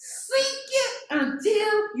 Seek it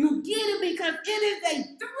until you get it, because it is a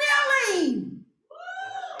thrilling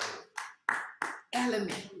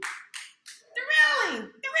element. Thrilling.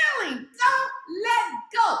 Don't let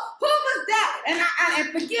go. Who was that? And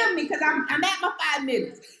forgive me, because I'm at my 5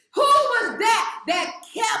 minutes. Who was that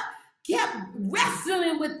kept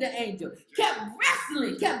wrestling with the angel? Kept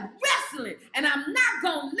wrestling. And I'm not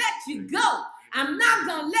gonna let you go. I'm not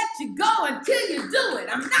gonna let you go until you do it.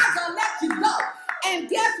 I'm not gonna let you go. And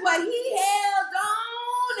guess what? He held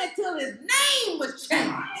on until his name was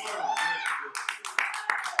changed.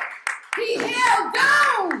 He held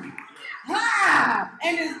on.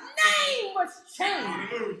 And his name was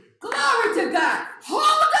changed. Glory to God.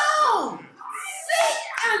 Hold on. Seek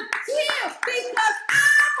until, because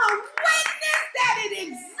I'm a witness that it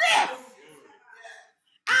exists.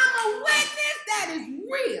 I'm a witness that is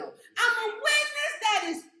real. I'm a witness that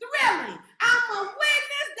is thrilling. I'm a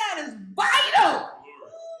witness that is vital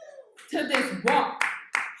to this walk.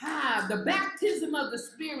 The baptism of the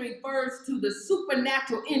Spirit refers to the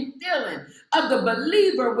supernatural infilling of the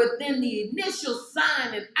believer within the initial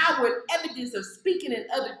sign and outward evidence of speaking in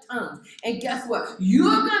other tongues. And guess what?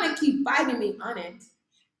 You're going to keep fighting me on it.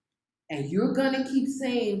 And you're going to keep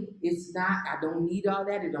saying, it's not, I don't need all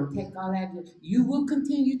that, it don't take all that. You will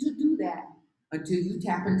continue to do that until you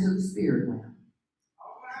tap into the spirit realm.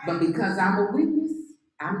 But because I'm a witness,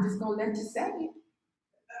 I'm just going to let you say it.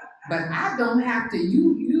 But I don't have to,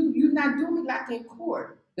 you're not doing me like in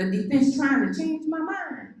court. The defense trying to change my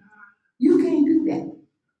mind. You can't do that.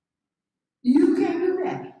 You can't do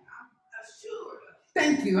that.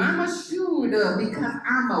 Thank you. I'm assured of, because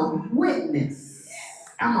I'm a witness.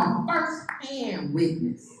 I'm a first-hand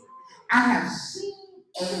witness. I have seen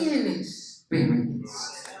and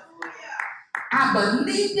experienced. I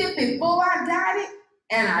believed it before I got it,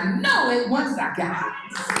 and I know it once I got it.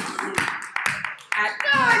 I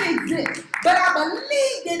know it exists, but I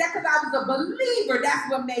believed it because I was a believer.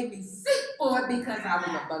 That's what made me seek for it because I was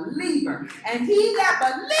a believer. And he that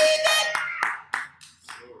believeth,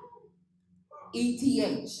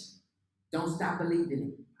 ETH. Don't stop believing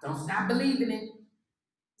it. Don't stop believing it.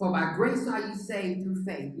 For by grace are you saved through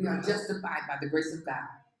faith. We are justified by the grace of God.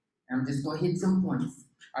 I'm just going to hit some points.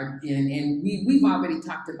 And we've already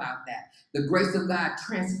talked about that. The grace of God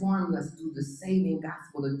transformed us through the saving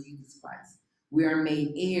gospel of Jesus Christ. We are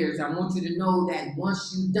made heirs. I want you to know that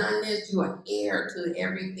once you've done this, you are heir to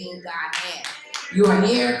everything God has. You are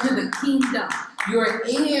heir to the kingdom. You are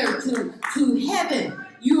heir to heaven.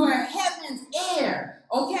 You are heaven's heir.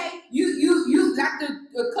 Okay? You like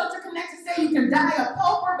the Culture Connection say, you can die a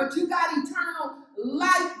pauper, but you got eternal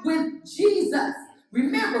life with Jesus.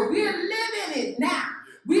 Remember, we're living it now.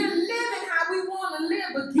 We're living how we want to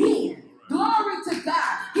live again. Glory to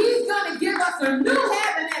God. He's going to give us a new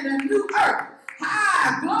heaven and a new earth.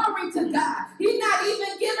 Glory to God. He's not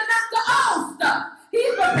even giving us the old stuff.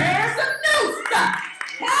 He's preparing some new stuff.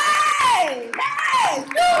 Hey,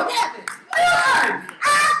 new heaven, new earth.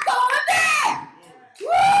 I'm going there.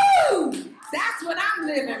 Woo! That's what I'm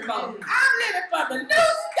living for. I'm living for the new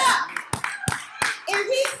stuff. If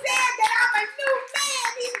he said that I'm a new man,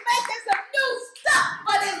 he's making some new stuff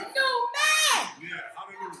for this new man.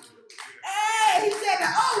 Hey, he said the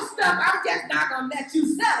old stuff, I'm just not going to let you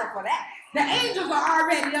settle for that. The angels are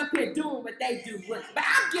already up here doing what they do. But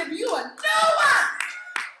I'm giving you a new one.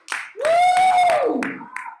 Woo!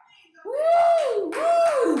 Woo!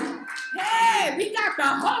 Woo! Hey, we got the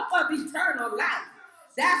hope of eternal life.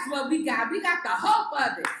 That's what we got. We got the hope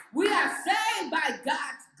of it. We are saved by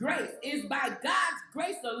God's grace. It's by God's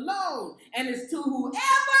grace alone. And it's to whosoever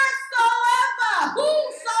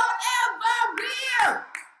will.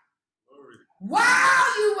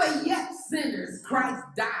 While you were yet sinners, Christ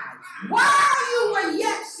died. While you were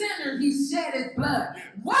yet sinners, he shed his blood.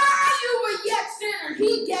 While you were yet sinners,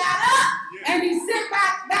 he got up and he sent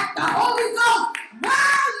back the Holy Ghost.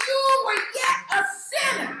 While you were yet a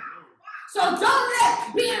sinner. So don't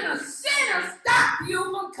let being a sinner stop you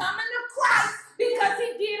from coming to Christ, because he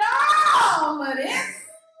did all of this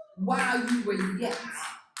while you were yet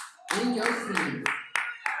in your sins.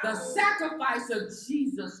 The sacrifice of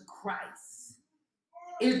Jesus Christ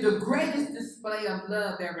is the greatest display of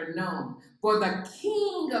love ever known. For the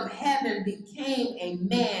King of heaven became a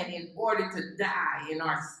man in order to die in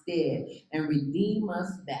our stead and redeem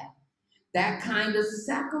us back. That kind of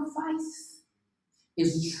sacrifice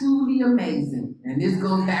is truly amazing. And this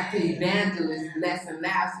goes back to Evangelist's lesson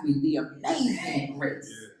last week, the amazing grace.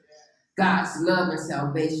 God's love and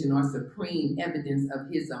salvation are supreme evidence of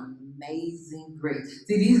his amazing grace.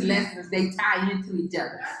 See, these lessons, they tie into each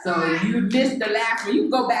other. So if you missed the last one, you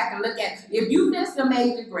can go back and look at, if you missed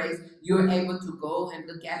Amazing Grace, you're able to go and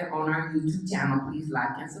look at it on our YouTube channel. Please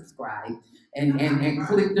like and subscribe and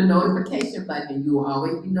click the notification button. You will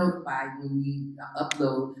always be notified when we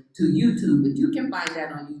upload to YouTube. But you can find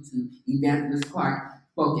that on YouTube, Evangelist Clark.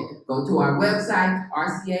 Okay, go to our website,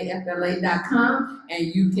 rcafla.com,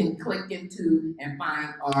 and you can click into and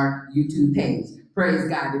find our YouTube page. Praise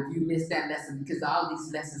God if you missed that lesson, because all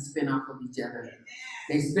these lessons spin off of each other.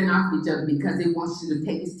 They spin off of each other because it wants you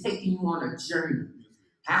to it's taking you on a journey.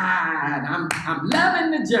 I'm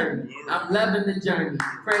loving the journey. I'm loving the journey.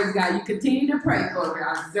 Praise God. You continue to pray for it.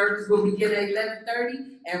 Our service will begin at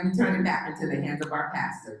 11:30, and we turn it back into the hands of our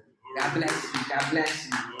pastor. God bless you. God bless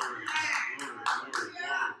you.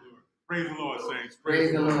 Praise the Lord, saints.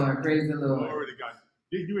 Praise the Lord. Praise the Lord. Glory to God.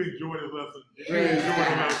 Did you enjoy the lesson? Praise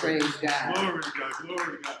God. Praise God. Glory to God.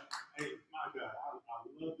 Glory to God. Hey, my God, I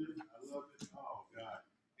love this. I love this. Oh, God.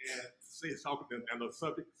 And say it's talking and the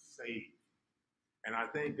subject, saved. And I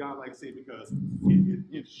thank God, like I say, because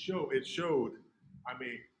it showed. I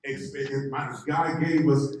mean, God gave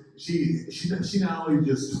us. She not only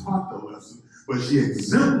just taught the lesson, but she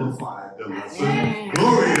exemplified the lesson.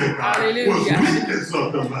 Glory to God. Hallelujah. Was witness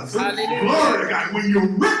of the lesson. Hallelujah. Glory to God. When you're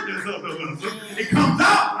witness of the lesson, it comes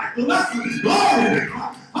out like the lesson. Glory to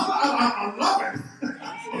God. I love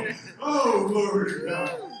it. Oh, glory to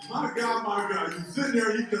God. My God. You sit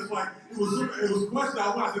there, you just like, it was question.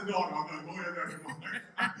 I said, no, I'm not going there anymore.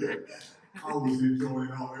 I was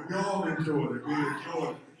enjoying all it. We all enjoyed it. We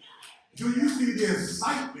enjoyed it. Do you see the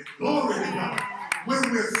excitement? Glory to God. When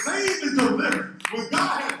we're saved and delivered, when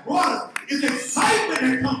God has brought us, it's excitement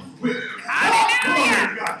that comes with it. Hallelujah. Glory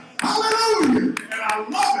to God. Hallelujah. And I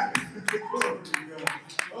love it. Glory to God.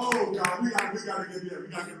 Oh God, we gotta get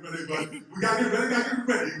ready, but we gotta get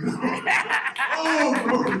ready. Oh,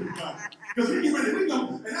 glory to God. Because we get ready, we go,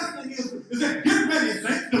 and that thing is that get ready,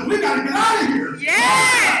 saints, because we gotta get out of here.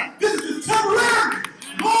 Yeah. This is temporary.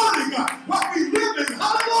 Glory to God. What we live in,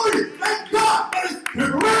 hallelujah. Thank God, but it's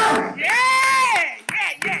temporary. Yeah.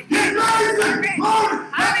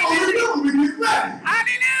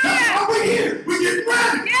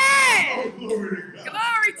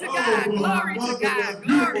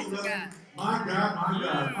 beautiful lesson. My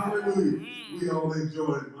God, hallelujah. We all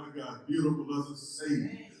enjoyed it. My God, beautiful lesson,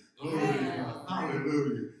 Savior. Glory to God,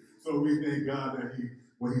 hallelujah. So we thank God that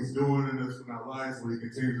what He's doing in us in our lives, what He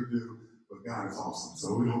continues to do. But God is awesome.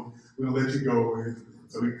 So we don't let you go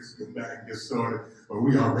so we can come back and get started. But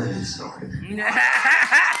we already started.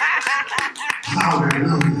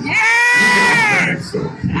 Hallelujah. Yeah!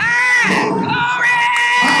 Hey! Glory!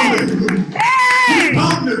 Hallelujah. Hey!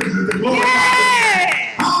 Come to the glory.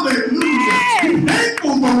 Yeah! Hallelujah. Hey! We thank you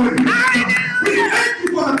for what He has done. We Hallelujah! thank you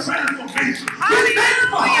for the transformation. We thank you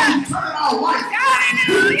for how Hallelujah! you turn our life. We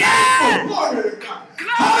Hallelujah! thankful. Glory to God.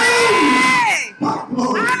 Hallelujah. Glory!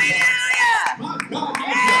 Glory. Hallelujah! My God, my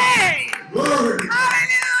God. Hey! Glory to God.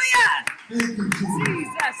 Hallelujah! Thank you, Jesus.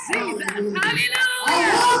 Jesus, Jesus. Hallelujah. I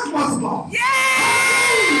Hallelujah! once was lost. Yeah!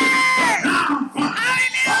 But now I'm found.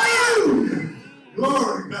 Hallelujah! Hallelujah.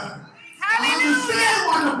 Glory to God. I understand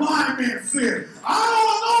why the blind man said, I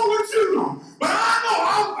don't know what you know, but I know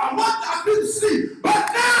what I couldn't see. But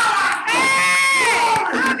now I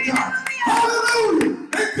know. Glory to God. Hallelujah.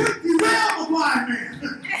 They couldn't derail the blind man.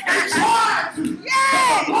 They tried to. But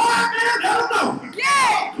the blind man never know.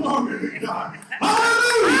 Glory to God.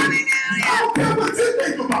 Hallelujah. I don't care what you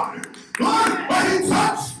think about it. Lord, but He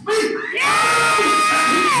touched me. And He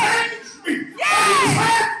changed me. And He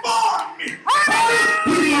transformed me.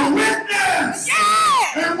 Be a witness.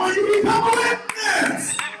 And when you become a witness,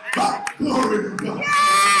 glory to God.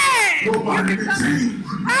 Nobody can change you.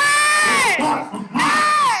 Apart from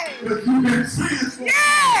God, but you've been transformed.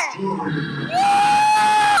 Glory to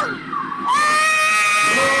God.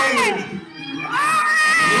 Glory.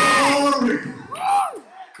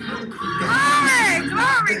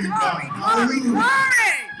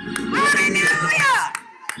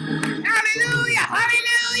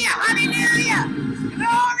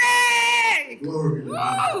 Glory.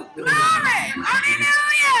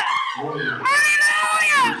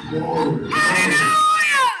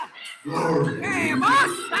 Glory.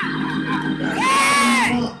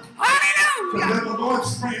 Let the Lord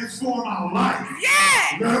transform our life.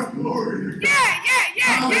 Glory to God.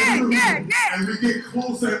 And we get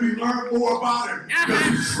closer and we learn more about it. Because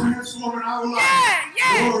He's transforming our life.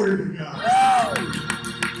 Glory to God.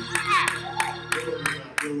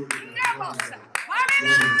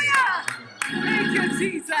 Hallelujah. Thank you,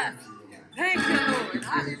 Jesus. Thank you, Lord.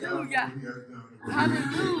 Hallelujah.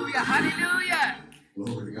 Hallelujah. Hallelujah.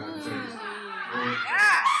 Glory to God.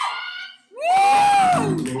 Woo! Yeah.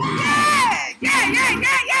 Woo! Glory.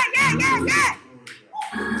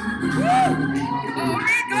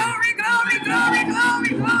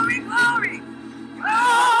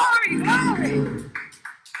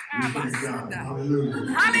 Hallelujah.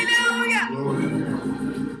 Hallelujah. Glory.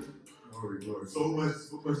 So much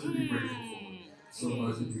to be grateful for. So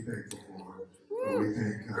much to be thankful for. But we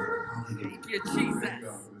thank God. Hallelujah. Thank you, Jesus. Thank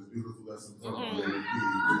God for this beautiful lesson.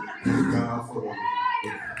 Thank God for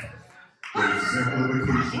the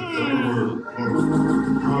exemplification of the word. Glory.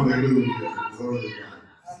 Hallelujah. Glory to God.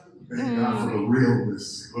 Thank God for the realness.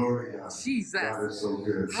 Glory to God. Jesus. God is so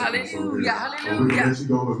good. Hallelujah. So good. Hallelujah. We let you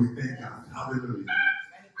go, but we thank God. Hallelujah.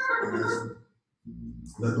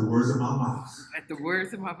 Let the words of my mouth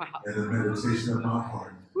and the meditation of my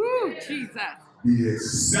heart Woo, Jesus. be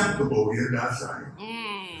acceptable in thy sight.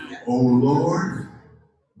 O Lord,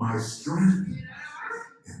 my strength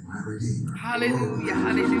and my redeemer. Hallelujah.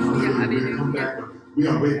 We'll come back, but we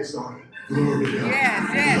already started. Glory to God.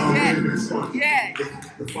 Yes.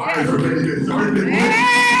 The fire's already been started.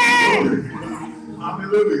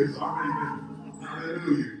 Hallelujah. It's already been.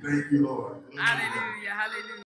 Hallelujah. Thank you, Lord. Hallelujah.